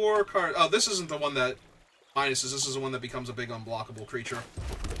 4 cards... Oh, this isn't the one that... Minuses. This is the one that becomes a big unblockable creature.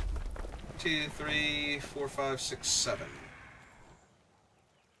 2, 3, 4, 5, 6, 7.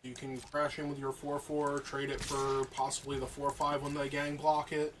 You can crash in with your 4/4, trade it for possibly the 4/5 when they gang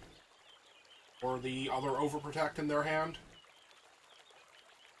block it, or the other Overprotect in their hand.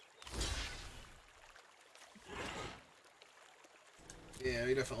 Yeah,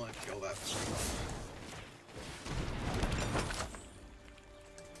 we definitely have to kill that.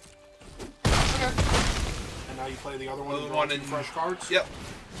 Okay. And now you play the other one. Other one in fresh cards. Yep.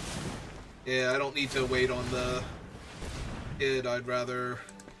 Yeah, I don't need to wait on the kid. I'd rather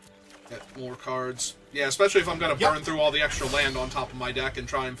get more cards. Yeah, especially if I'm going to burn through all the extra land on top of my deck and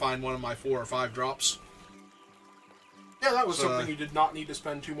try and find one of my 4 or 5 drops. Yeah, that was something you did not need to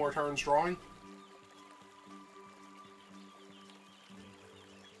spend 2 more turns drawing.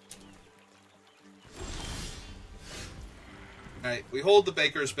 Alright, we hold the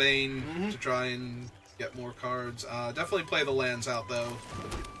Baker's Bane to try and get more cards. Definitely play the lands out, though,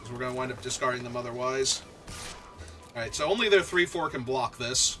 because we're going to wind up discarding them otherwise. Alright, so only their 3/4 can block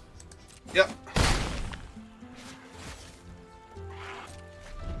this. Yep.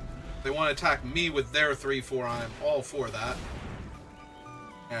 They want to attack me with their 3/4. I'm all for that.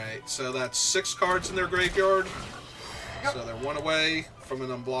 Alright, so that's 6 cards in their graveyard. Yep. So they're 1 away from an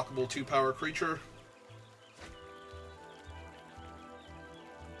unblockable 2-power creature.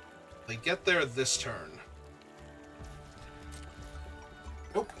 They get there this turn.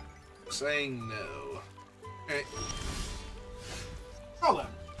 Nope. Saying no. Okay. Well then.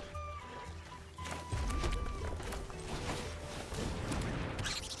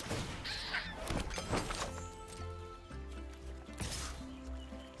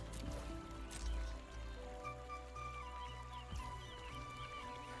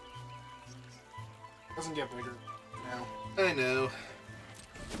 Doesn't get bigger now. I know.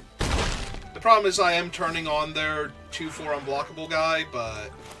 The problem is I am turning on their 2/4 unblockable guy, but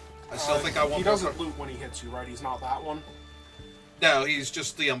I still think I want. He doesn't loot when he hits you, right? He's not that one. No, he's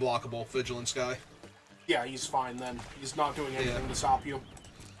just the unblockable vigilance guy. Yeah, he's fine then. He's not doing anything to stop you.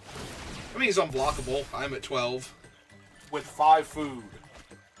 I mean, he's unblockable. I'm at 12. With 5 food.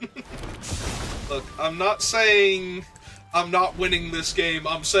 Look, I'm not saying I'm not winning this game.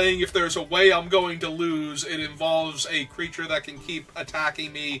 I'm saying if there's a way I'm going to lose, it involves a creature that can keep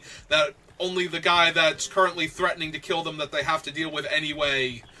attacking me, that only the guy that's currently threatening to kill them that they have to deal with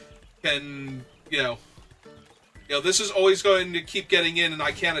anyway can, you know, this is always going to keep getting in and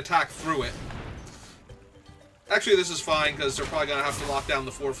I can't attack through it. Actually, this is fine, because they're probably going to have to lock down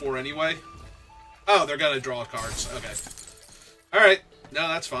the 4/4 anyway. Oh, they're going to draw cards. Okay. Alright. No,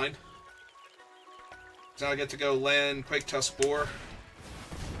 that's fine. Now I get to go land Quake Tusk Boar.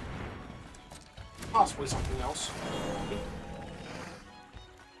 Possibly something else.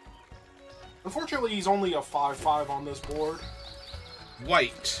 Unfortunately, he's only a 5/5 on this board.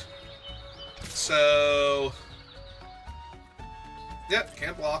 White. So... Yep,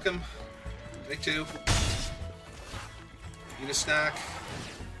 can't block him. Take 2. Need a snack.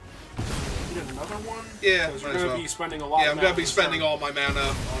 Need another one? Yeah, because you're going to be spending a lot. Yeah, I'm going to be spending all my mana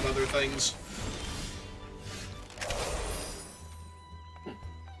on other things.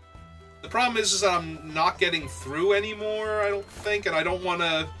 The problem is that I'm not getting through anymore, I don't think, and I don't want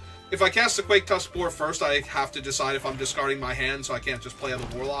to... If I cast the Quake Tusk Boar first, I have to decide if I'm discarding my hand, so I can't just play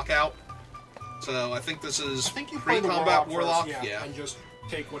the Warlock out. So I think this is pre-combat Warlock. Yeah, and just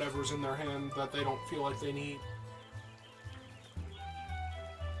take whatever's in their hand that they don't feel like they need.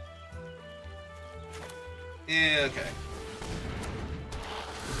 Yeah, okay.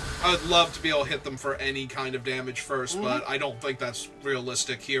 I would love to be able to hit them for any kind of damage first, but I don't think that's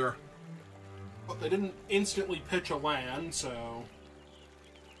realistic here. But they didn't instantly pitch a land, so...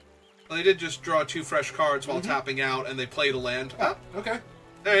 Well, they did just draw 2 fresh cards while tapping out, and they played a land. Oh, okay.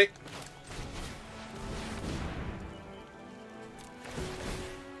 Alright.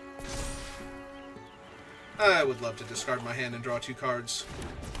 I would love to discard my hand and draw 2 cards.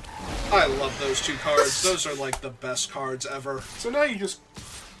 I love those 2 cards. Those are like the best cards ever. So now you just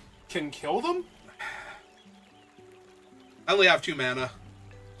can kill them? I only have 2 mana,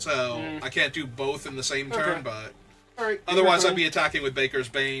 so I can't do both in the same turn, but Alright, otherwise I'd be attacking with Baker's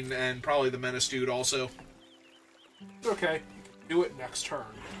Bane and probably the Menace Dude also. Okay, do it next turn,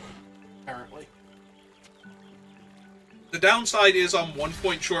 apparently. The downside is I'm 1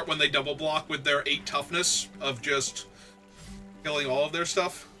 point short when they double block with their 8 toughness of just killing all of their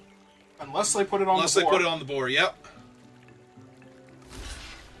stuff. Unless they put it on the board. Unless they put it on the board, yep.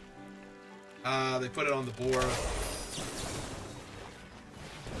 They put it on the board.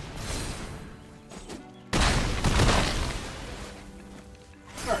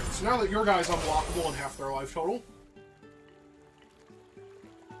 Alright, so now that your guy's unblockable and half their life total.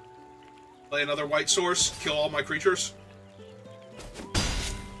 Play another white source, kill all my creatures.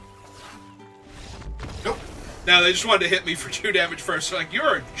 Nope. No, they just wanted to hit me for 2 damage first. So like,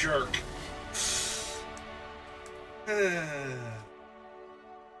 you're a jerk.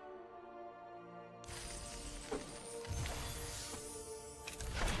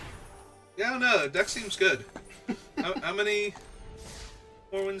 Yeah, I don't know. Deck seems good. How many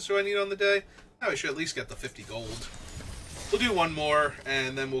more wins do I need on the day? Oh, I should at least get the 50 gold. We'll do 1 more,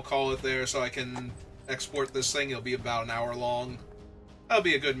 and then we'll call it there so I can export this thing. It'll be about an hour long. That'll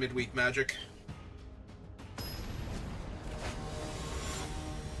be a good midweek magic.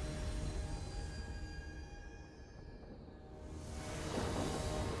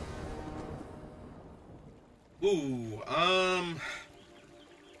 Ooh,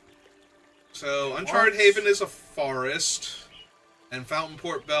 so Uncharted Haven is a forest, and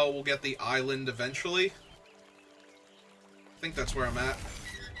Fountainport Bell will get the island eventually. I think that's where I'm at.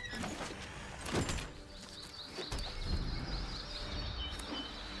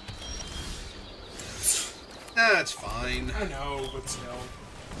 That's fine. I know, but still.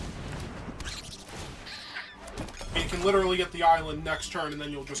 You can literally get the island next turn, and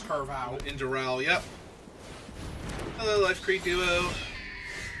then you'll just curve out. Into Ral, yep. Hello, Life Creek Duo.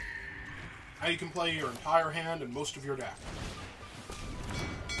 Now you can play your entire hand and most of your deck.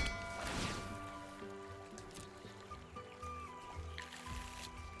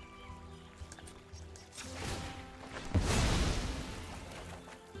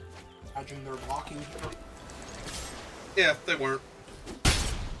 Imagine they're blocking here. Yeah, they weren't.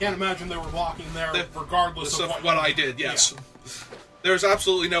 Can't imagine they were blocking there, regardless of what I did, yes. Yeah. There's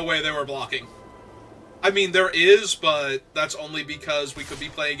absolutely no way they were blocking. I mean, there is, but that's only because we could be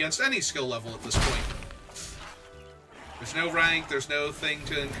playing against any skill level at this point. There's no rank, there's no thing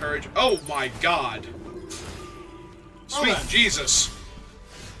to encourage. Oh my god! Sweet Jesus!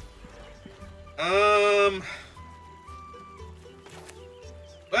 Oh,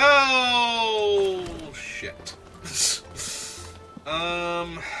 shit.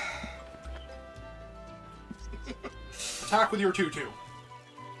 Attack with your 2/2.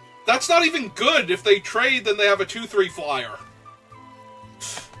 That's not even good. If they trade, then they have a 2/3 flyer.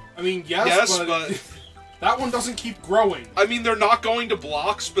 I mean, yes, but that one doesn't keep growing. I mean, they're not going to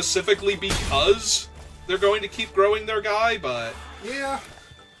block specifically because they're going to keep growing their guy, but... Yeah.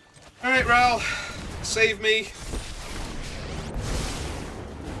 Alright, Ral. Save me.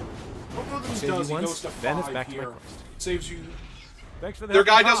 What one of those does, he goes to 5 here. Saves you... Thanks for the Their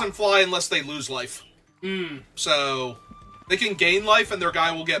guy doesn't fly unless they lose life. So, they can gain life and their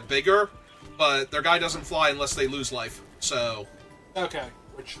guy will get bigger, but their guy doesn't fly unless they lose life. So... Okay,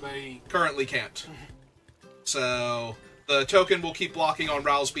 which they... currently can't. So, the token will keep blocking on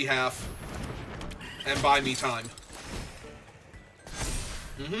Ral's behalf and buy me time.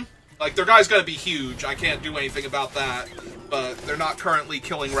 Like, their guy's gonna be huge. I can't do anything about that. But they're not currently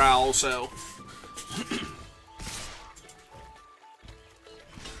killing Ral, so...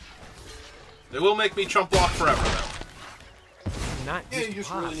 They will make me chump block forever, though. Not yeah, you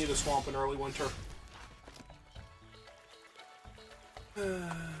just really need a swamp in early winter.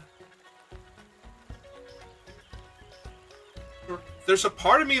 There's a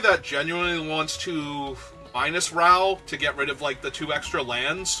part of me that genuinely wants to minus Ral to get rid of, like, the 2 extra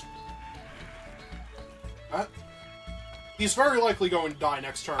lands. He's very likely going to die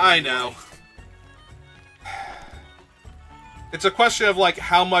next turn. I know. It's a question of, like,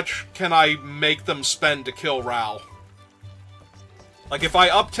 how much can I make them spend to kill Ral? Like, if I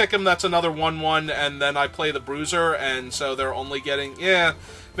uptick him, that's another 1/1, and then I play the Bruiser, and so they're only getting... Yeah,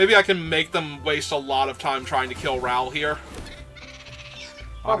 maybe I can make them waste a lot of time trying to kill Ral here.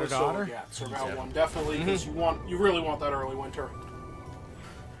 Probably so, yeah, Ral 1, definitely, because you really want that early winter.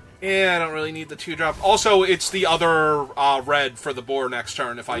 Yeah, I don't really need the 2-drop. Also, it's the other red for the boar next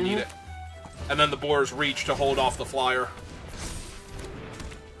turn if I need it. And then the boar's reach to hold off the flyer.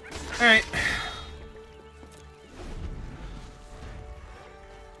 Alright.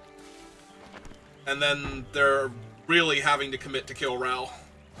 And then they're really having to commit to kill Ral.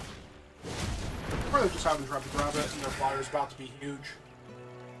 Or they're just having trouble grab it, and their flyer's about to be huge.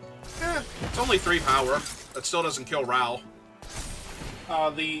 Eh, it's only 3 power. That still doesn't kill Ral.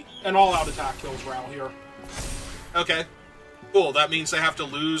 An all-out attack kills Ral here. Okay. Cool, that means they have to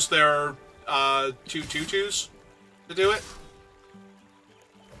lose their 2 2/2s to do it.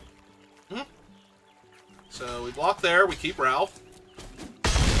 So we block there, we keep Ral.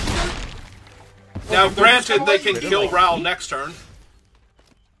 Now, granted, they can kill Ral next turn.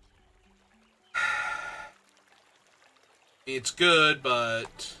 It's good,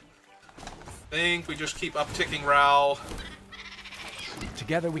 but I think we just keep upticking Ral.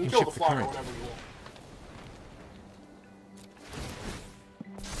 Together we can kill shift the the flyer current. whenever you want.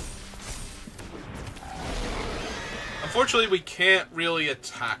 Unfortunately, we can't really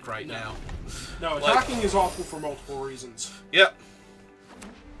attack right now. No, attacking is awful for multiple reasons. Yep.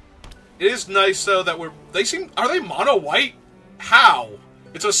 It is nice, though, that are they mono-white? How?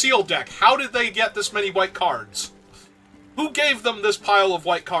 It's a sealed deck. How did they get this many white cards? Who gave them this pile of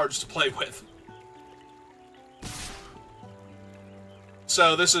white cards to play with?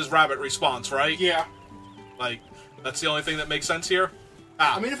 So this is Rabbit Response, right? Yeah. Like, that's the only thing that makes sense here?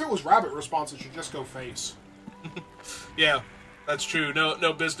 Ah. I mean, if it was Rabbit Response, it should just go face. Yeah, that's true.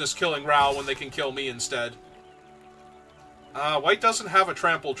 No business killing Ral when they can kill me instead. White doesn't have a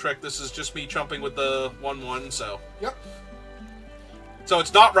trample trick. This is just me jumping with the 1/1, so... Yep. So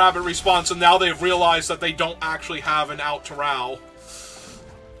it's not rabbit response, and now they've realized that they don't actually have an out to Ral.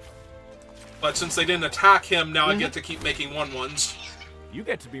 But since they didn't attack him, now I get to keep making 1/1s. You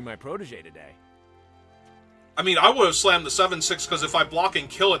get to be my protege today. I mean, I would have slammed the 7/6, because if I block and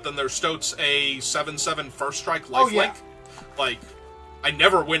kill it, then their Stoat's a 7/7 first strike lifelink. yeah. Like, I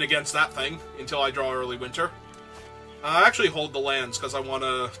never win against that thing until I draw early winter. I actually hold the lands, because I want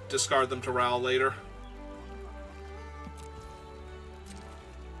to discard them to Ral later.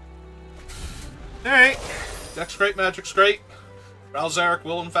 Alright. Deck's great, magic's great. Ral Zarek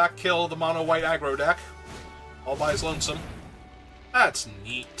will, in fact, kill the mono-white aggro deck. All by his lonesome. That's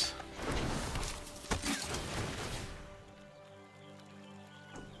neat.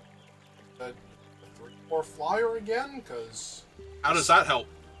 The 3/4 flyer again, because... How does that help?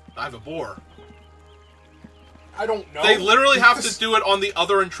 I have a boar. I don't know. They literally have to do it on the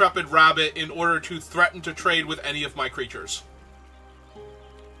other Intrepid Rabbit in order to threaten to trade with any of my creatures.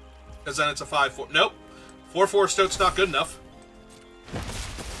 Because then it's a 5/4. Nope. 4/4 Stoat's not good enough.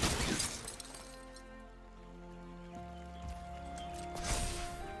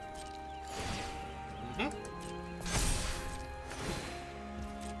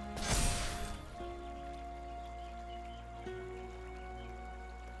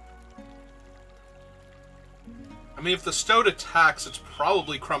 I mean, if the Stoat attacks, it's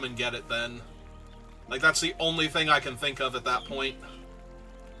probably Crumb and Get It then. Like, that's the only thing I can think of at that point.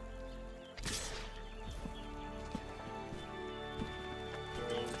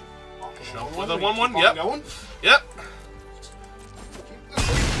 Jump with a 1/1, yep. Going. Yep. Keep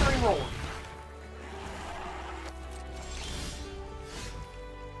this train rolling.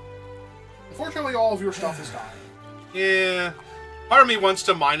 Unfortunately, all of your stuff is dying. Yeah. Part of me wants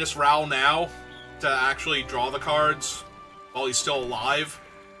to minus Ral now to actually draw the cards while he's still alive.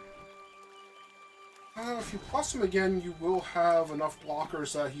 If you plus him again, you will have enough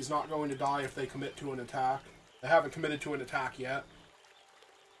blockers that he's not going to die if they commit to an attack. They haven't committed to an attack yet.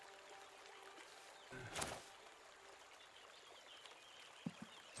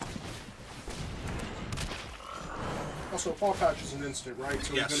 Also, Paw Patch is an instant, right?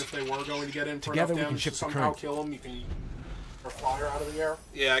 So yes. even if they were going to get in for Together enough we can damage to shift the somehow current. kill him, you can throw a flyer out of the air.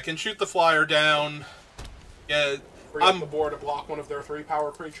 Yeah, I can shoot the flyer down. Yeah, Free up the board to block one of their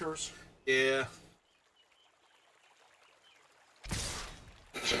 3-power creatures. yeah.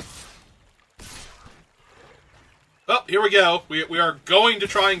 Oh, here we go. We are going to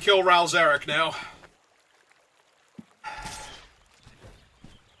try and kill Ral Zarek now.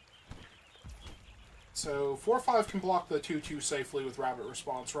 So 4/5 can block the 2/2 safely with Rabbit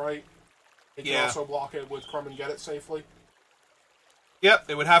Response, right? It can Yeah. also block it with Crumb and Get It safely. Yep,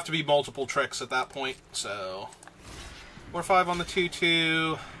 it would have to be multiple tricks at that point, so... 4/5 on the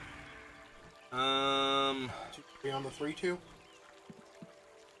 2/2. 2/3 on the 3/2.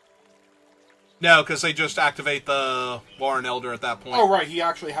 No, because they just activate the Warren Elder at that point. Oh, right, he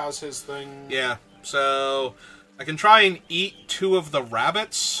actually has his thing. Yeah, so I can try and eat 2 of the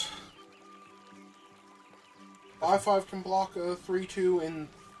rabbits. 5/5 can block a 3/2 in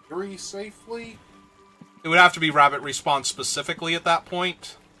 3 safely. It would have to be Rabbit Response specifically at that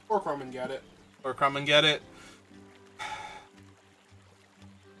point. Or Crumb and Get It. Or Crumb and Get It.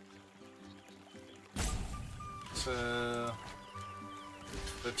 So...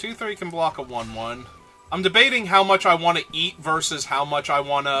 the 2/3 can block a 1/1. I'm debating how much I want to eat versus how much I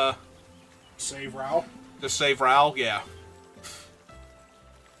want to... Save Ral. just save Ral, yeah.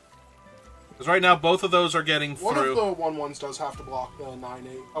 Because right now, both of those are getting One through. of the 1/1s does have to block the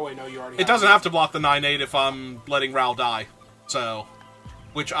 9/8. Oh, wait, no, you already It doesn't have to block the 9/8 if I'm letting Ral die. So...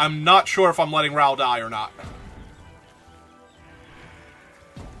 which I'm not sure if I'm letting Ral die or not.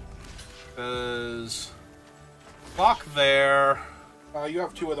 Because... block there... You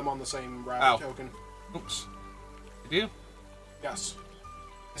have 2 of them on the same Rabbit token. Oops. You do? Yes.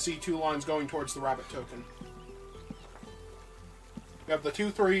 I see 2 lines going towards the Rabbit token. You have the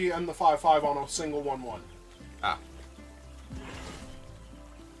 2/3 and the 5/5 on a single 1/1. Ah.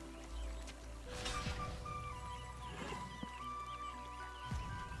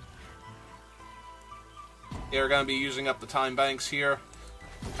 Yeah, we're going to be using up the time banks here.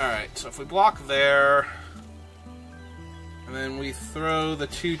 Alright, so if we block there... and then we throw the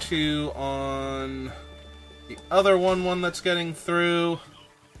 2/2 on the other 1/1 that's getting through.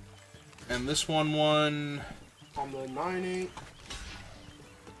 And this 1/1... on the 9/8.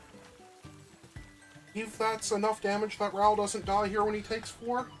 If that's enough damage that Ral doesn't die here when he takes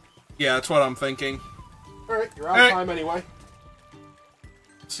 4. yeah, that's what I'm thinking. Alright, you're out of time anyway.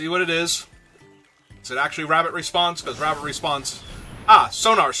 See what it is. Is it actually rabbit response? Because rabbit response... Ah,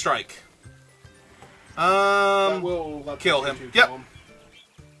 sonar strike. That will let kill the him. two Yep. kill him.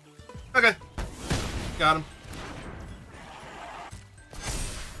 Okay. Got him.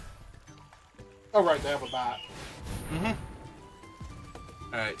 Oh, right, they have a bat.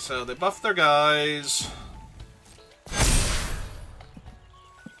 Mm-hmm. Alright, so they buff their guys.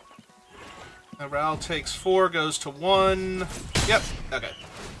 Ral takes 4, goes to 1. Yep, okay.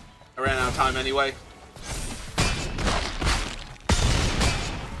 I ran out of time anyway.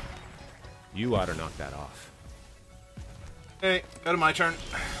 You ought to knock that off. Okay, go to my turn.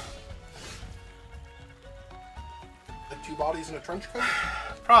 The 2 bodies in a trench coat?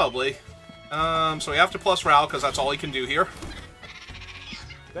 Probably. So we have to plus Ral, because that's all he can do here.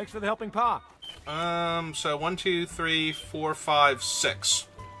 Thanks for the helping paw. So 1, 2, 3, 4, 5, 6.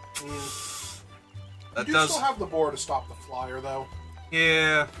 That You do still have the board to stop the flyer, though.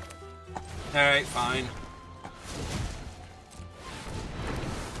 Yeah. Alright, fine.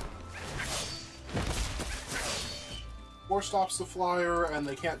 Four stops the flyer, and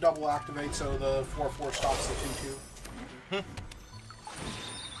they can't double activate, so the 4/4 stops the 2/2.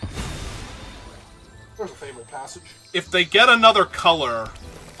 There's a favorite passage. If they get another color...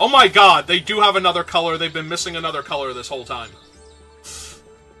 Oh my god, they do have another color. They've been missing another color this whole time.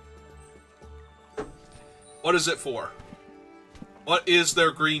 What is it for? What is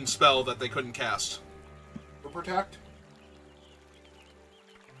their green spell that they couldn't cast? For protect?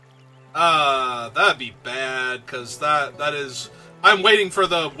 That'd be bad, because that is... I'm waiting for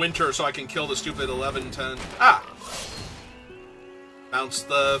the winter so I can kill the stupid 11-10. Ah! Bounce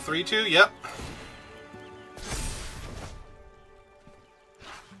the 3/2, yep.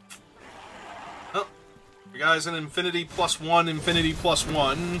 Oh, your guy's an infinity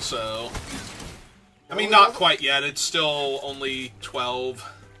 +1, so... I mean, not quite yet. It's still only 12,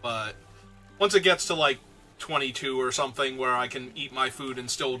 but once it gets to, like, 22 or something where I can eat my food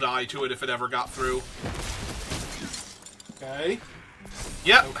and still die to it if it ever got through. Okay.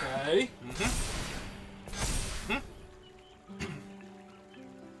 Yep. Okay. How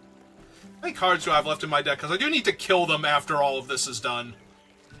many cards do I have left in my deck? Because I do need to kill them after all of this is done.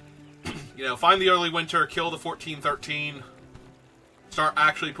 You know, find the early winter, kill the 14-13. Start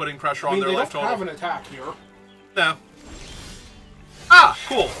actually putting pressure on their life total. They don't have an attack here. No. Ah,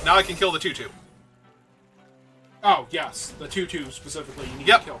 cool. Now I can kill the 2/2. Oh, yes. The 2/2 specifically you need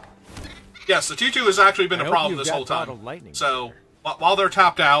Yep. to kill. Yes, the 2/2 has actually been I a hope problem you've this got whole time. bottled lightning. So, while they're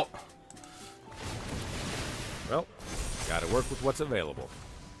tapped out... Well, gotta work with what's available.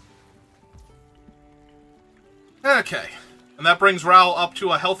 Okay. And that brings Ral up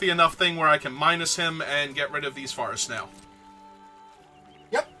to a healthy enough thing where I can minus him and get rid of these forests now.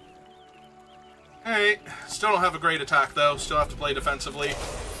 Yep. Alright. Still don't have a great attack, though. Still have to play defensively.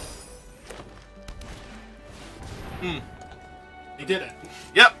 They did it.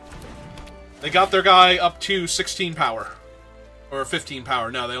 Yep. They got their guy up to 16 power. Or 15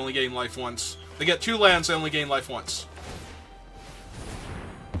 power. No, they only gain life once. They get 2 lands, they only gain life once.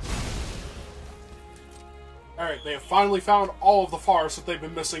 Alright, they have finally found all of the forests that they've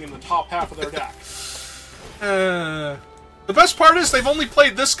been missing in the top half of their deck. The best part is they've only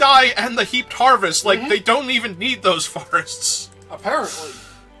played this guy and the Heaped Harvest. Like, they don't even need those forests. Apparently.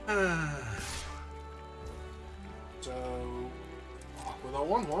 So, lock with a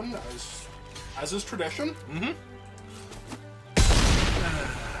 1/1, as is tradition.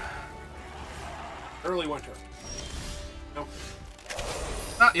 Early winter. Nope.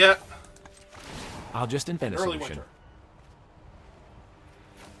 Not yet. I'll just invent a Early solution. winter.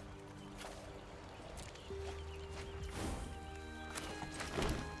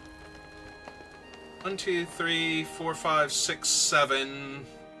 One, 2, 3, 4, 5, 6, 7.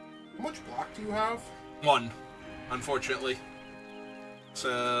 How much black do you have? 1, unfortunately.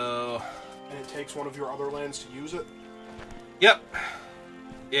 So... And it takes one of your other lands to use it? Yep.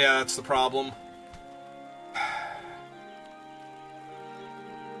 Yeah, that's the problem.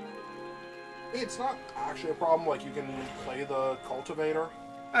 It's not actually a problem, like you can play the cultivator.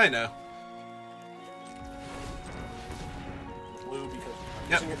 I know. Blue because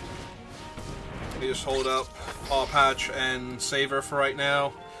I'm Yep. using it. We just hold up Paw Patch and Savor for right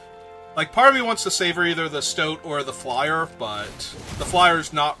now. Like, part of me wants to savor either the Stoat or the Flyer, but the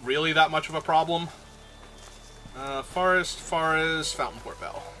Flyer's not really that much of a problem. Forest, Fountain Port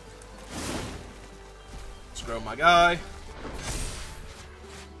Bell. Let's grow my guy.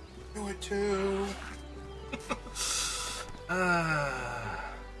 Do it too.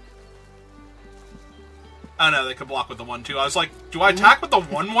 Oh no, they could block with the 1/2. I was like, do I attack with the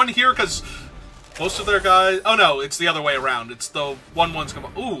 1/1 here? Because most of their guys... Oh no, it's the other way around. It's the 1/1's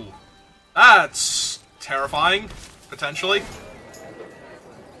come... Ooh. That's terrifying, potentially.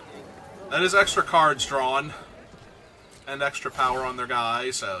 That is extra cards drawn. And extra power on their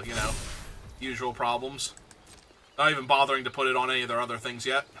guy, so, you know, usual problems. Not even bothering to put it on any of their other things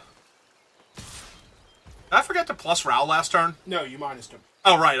yet. Did I forget to plus Ral last turn? No, you minused him.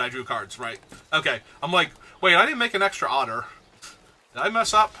 Oh, right, I drew cards, right. Okay, I'm like, wait, I didn't make an extra otter. Did I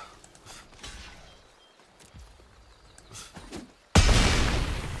mess up?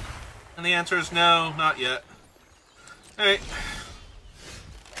 And the answer is no, not yet. Alright.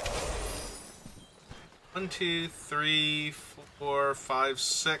 1, 2, 3, 4, 5,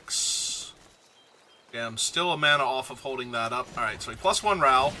 6. Yeah, I'm still a mana off of holding that up. Alright, so we plus 1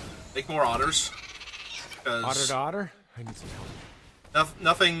 Ral, make more otters. Otter to otter? I need some help.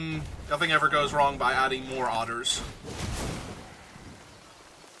 Nothing ever goes wrong by adding more otters.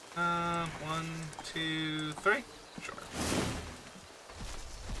 1, 2, 3. Sure.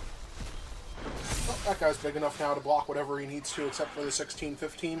 Well, that guy's big enough now to block whatever he needs to, except for the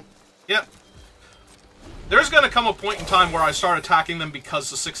 16-15. Yep. There's going to come a point in time where I start attacking them because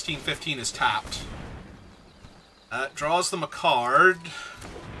the 16-15 is tapped. That draws them a card.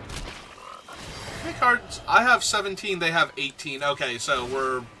 How many cards? I have 17, they have 18. Okay, so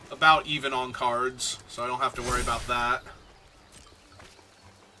we're about even on cards, so I don't have to worry about that.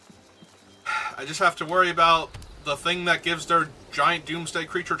 I just have to worry about the thing that gives their giant doomsday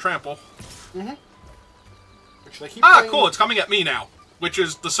creature trample. Mm-hmm. Which they keep Ah, playing... cool, it's coming at me now. Which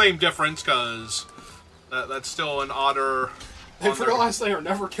is the same difference, because that's still an otter. They've realized they are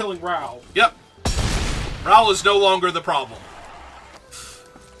never killing Ral. Yep. Ral is no longer the problem.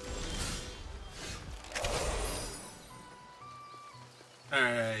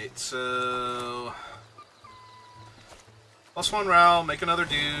 Alright, so... plus 1 Ral, make another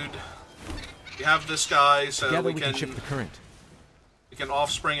dude. We have this guy, so Together we can shift the current. We can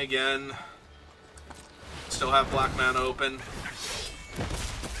offspring again. Still have black mana open.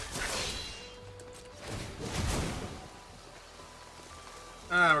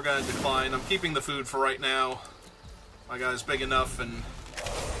 We're gonna decline. I'm keeping the food for right now. My guy's big enough and...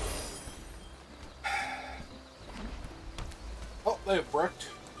 Oh, they have bricked.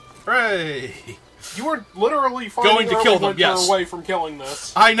 Hooray! You were literally finding Going to kill them, yes. away from killing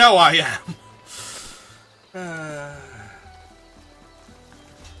this. I know I am.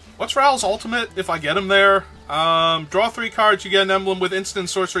 What's Ral's ultimate if I get him there? Draw 3 cards, you get an emblem with instant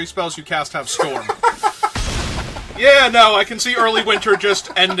sorcery spells you cast have Storm. Yeah, no, I can see Early Winter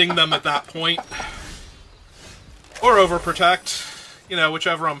just ending them at that point. Or Overprotect. You know,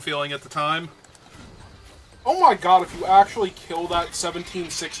 whichever I'm feeling at the time. Oh my god, if you actually kill that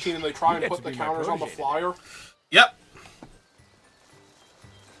 17-16 and they try and put the counters on the flyer. Yep.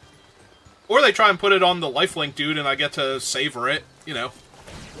 Or they try and put it on the lifelink dude and I get to savor it, you know.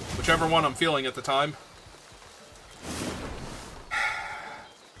 Whichever one I'm feeling at the time.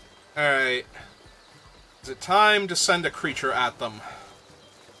 Alright. Is it time to send a creature at them?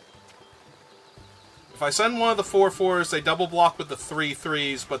 If I send one of the 4/4s, they double block with the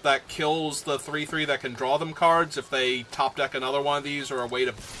 3/3s, but that kills the 3/3 that can draw them cards if they top deck another one of these or a way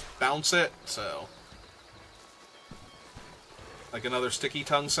to bounce it, so... like another Sticky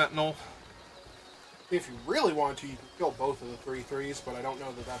Tongue Sentinel. If you really want to, you can kill both of the 3/3s, but I don't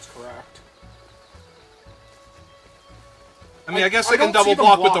know that that's correct. I mean, I guess they can double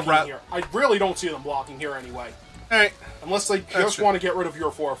block with the rat. I really don't see them blocking here anyway. Alright. Unless they just want to get rid of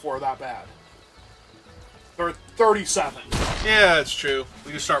your 4/4 that bad. They're at 37. Yeah, it's true.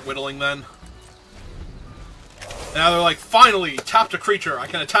 We can start whittling then. Now they're like, finally, tapped a creature. I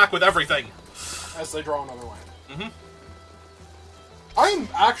can attack with everything. As they draw another land. Mm-hmm. I'm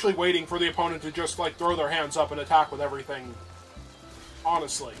actually waiting for the opponent to just, like, throw their hands up and attack with everything.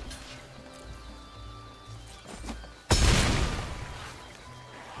 Honestly.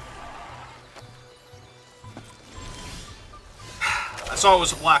 I saw it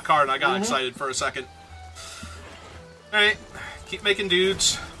was a black card and I got excited for a second. Alright, keep making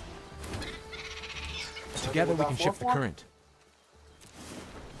dudes. Together we can shift the current.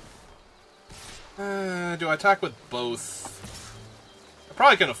 Do I attack with both? I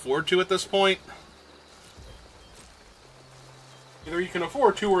probably can afford to at this point. Either you can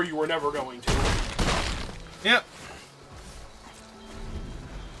afford to or you were never going to. Yep.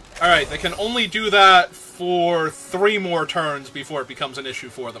 Alright, they can only do that for 3 more turns before it becomes an issue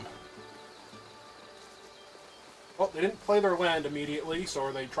for them. Well, they didn't play their land immediately, so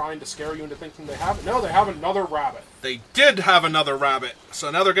are they trying to scare you into thinking they have it? No, they have another rabbit. They did have another rabbit, so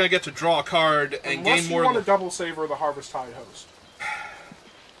now they're going to get to draw a card and gain more... Unless you want to double savor the Harvest-Tide Host.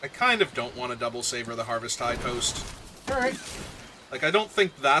 I kind of don't want to double savor the Harvest-Tide Host. Alright. Like, I don't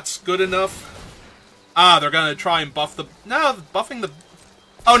think that's good enough. Ah, they're gonna try and buff the... No, buffing the...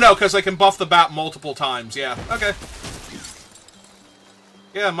 Oh, no, because they can buff the bat multiple times. Yeah, okay.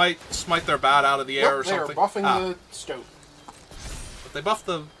 Yeah, might smite their bat out of the air or something. They are buffing the stoat. But they buffed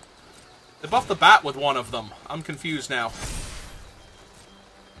the... They buffed the bat with one of them. I'm confused now.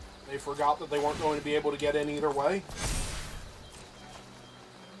 They forgot that they weren't going to be able to get in either way.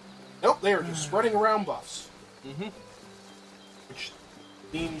 Nope, they are just spreading around buffs. Mm-hmm. Which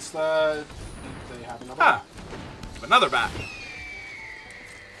means that they have another bat. Another bat.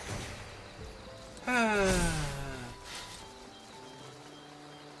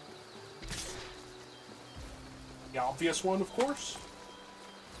 The obvious one, of course.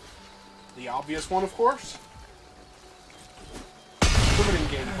 The obvious one, of course. Limiting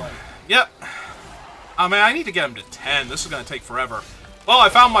gameplay. Yep. I mean, I need to get him to 10. This is going to take forever. Well, I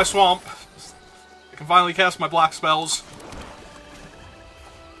found my swamp. I can finally cast my black spells.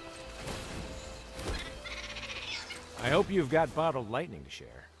 I hope you've got bottled lightning to share.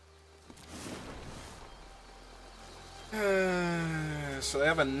 So they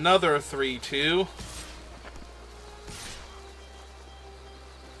have another 3-2.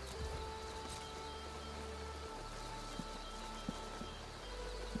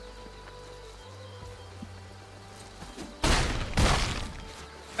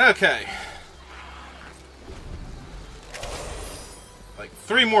 Okay. Like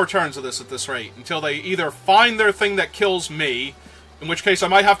 3 more turns of this at this rate, until they either find their thing that kills me, in which case I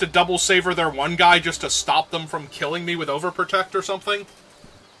might have to double saver their one guy just to stop them from killing me with Overprotect or something.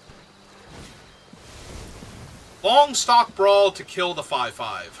 Long stock brawl to kill the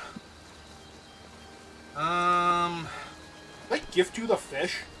 5-5. They gift you the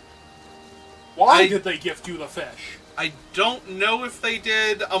fish? Why did they gift you the fish? I don't know if they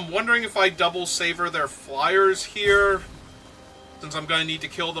did. I'm wondering if I double saver their flyers here, since I'm going to need to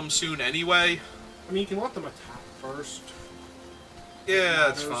kill them soon anyway. I mean, you can let them attack first. Yeah,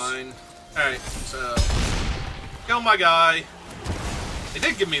 that's fine. Alright, so... Kill my guy. They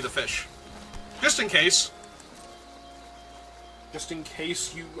did give me the fish. Just in case. Just in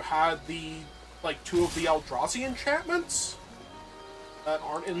case you had the, like, 2 of the Eldrazi enchantments that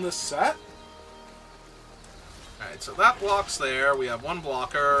aren't in this set. Alright, so that blocks there. We have 1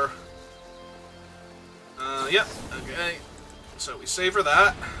 blocker. Yep, okay. So we savor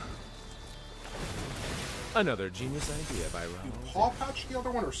that. Another genius idea by Raul. You paw patch the other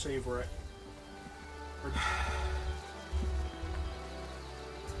one or savor it?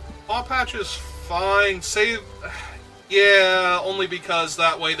 Paw patch is fine. Save... Yeah, only because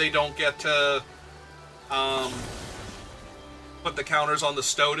that way they don't get to put the counters on the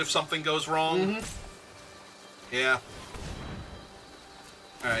stoat if something goes wrong. Mm-hmm. Yeah.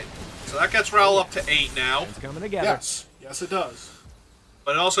 Alright, so that gets Raul up to 8 now. It's coming together. Yes. Yes, it does.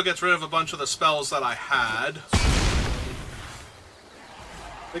 But it also gets rid of a bunch of the spells that I had.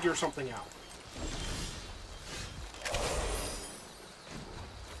 Figure something out.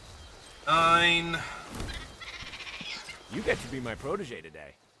 9. You get to be my protege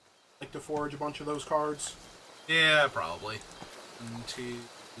today. Like to forge a bunch of those cards? Yeah, probably. 1, 2...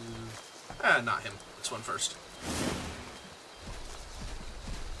 not him. This one first.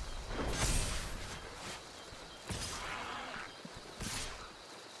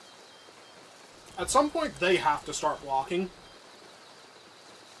 At some point, they have to start blocking.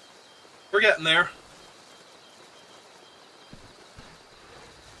 We're getting there.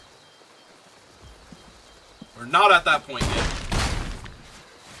 We're not at that point yet.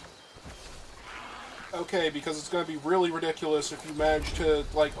 Okay, because it's going to be really ridiculous if you manage to,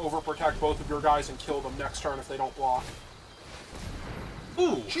 like, overprotect both of your guys and kill them next turn if they don't block.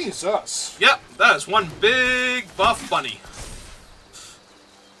 Ooh. Jesus. Yep, that is one big buff bunny.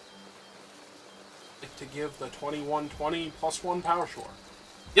 Like to give the 21-20 +1 Power Shore.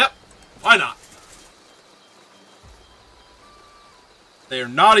 Yep, why not? They are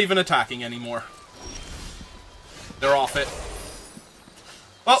not even attacking anymore. They're off it.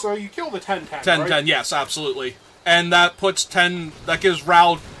 Well, so you kill the 10-10, 10-10, right? yes, absolutely. And that puts 10... That gives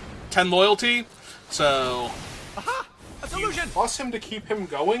Raul 10 loyalty, so... Aha! A solution! Plus him to keep him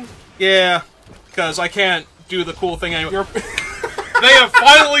going? Yeah, because I can't do the cool thing anymore. You're... They have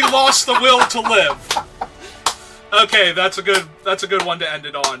finally lost the will to live. Okay, that's a good one to end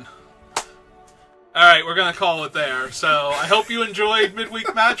it on. Alright, we're gonna call it there. So, I hope you enjoyed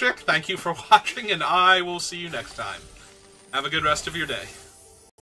Midweek Magic. Thank you for watching, and I will see you next time. Have a good rest of your day.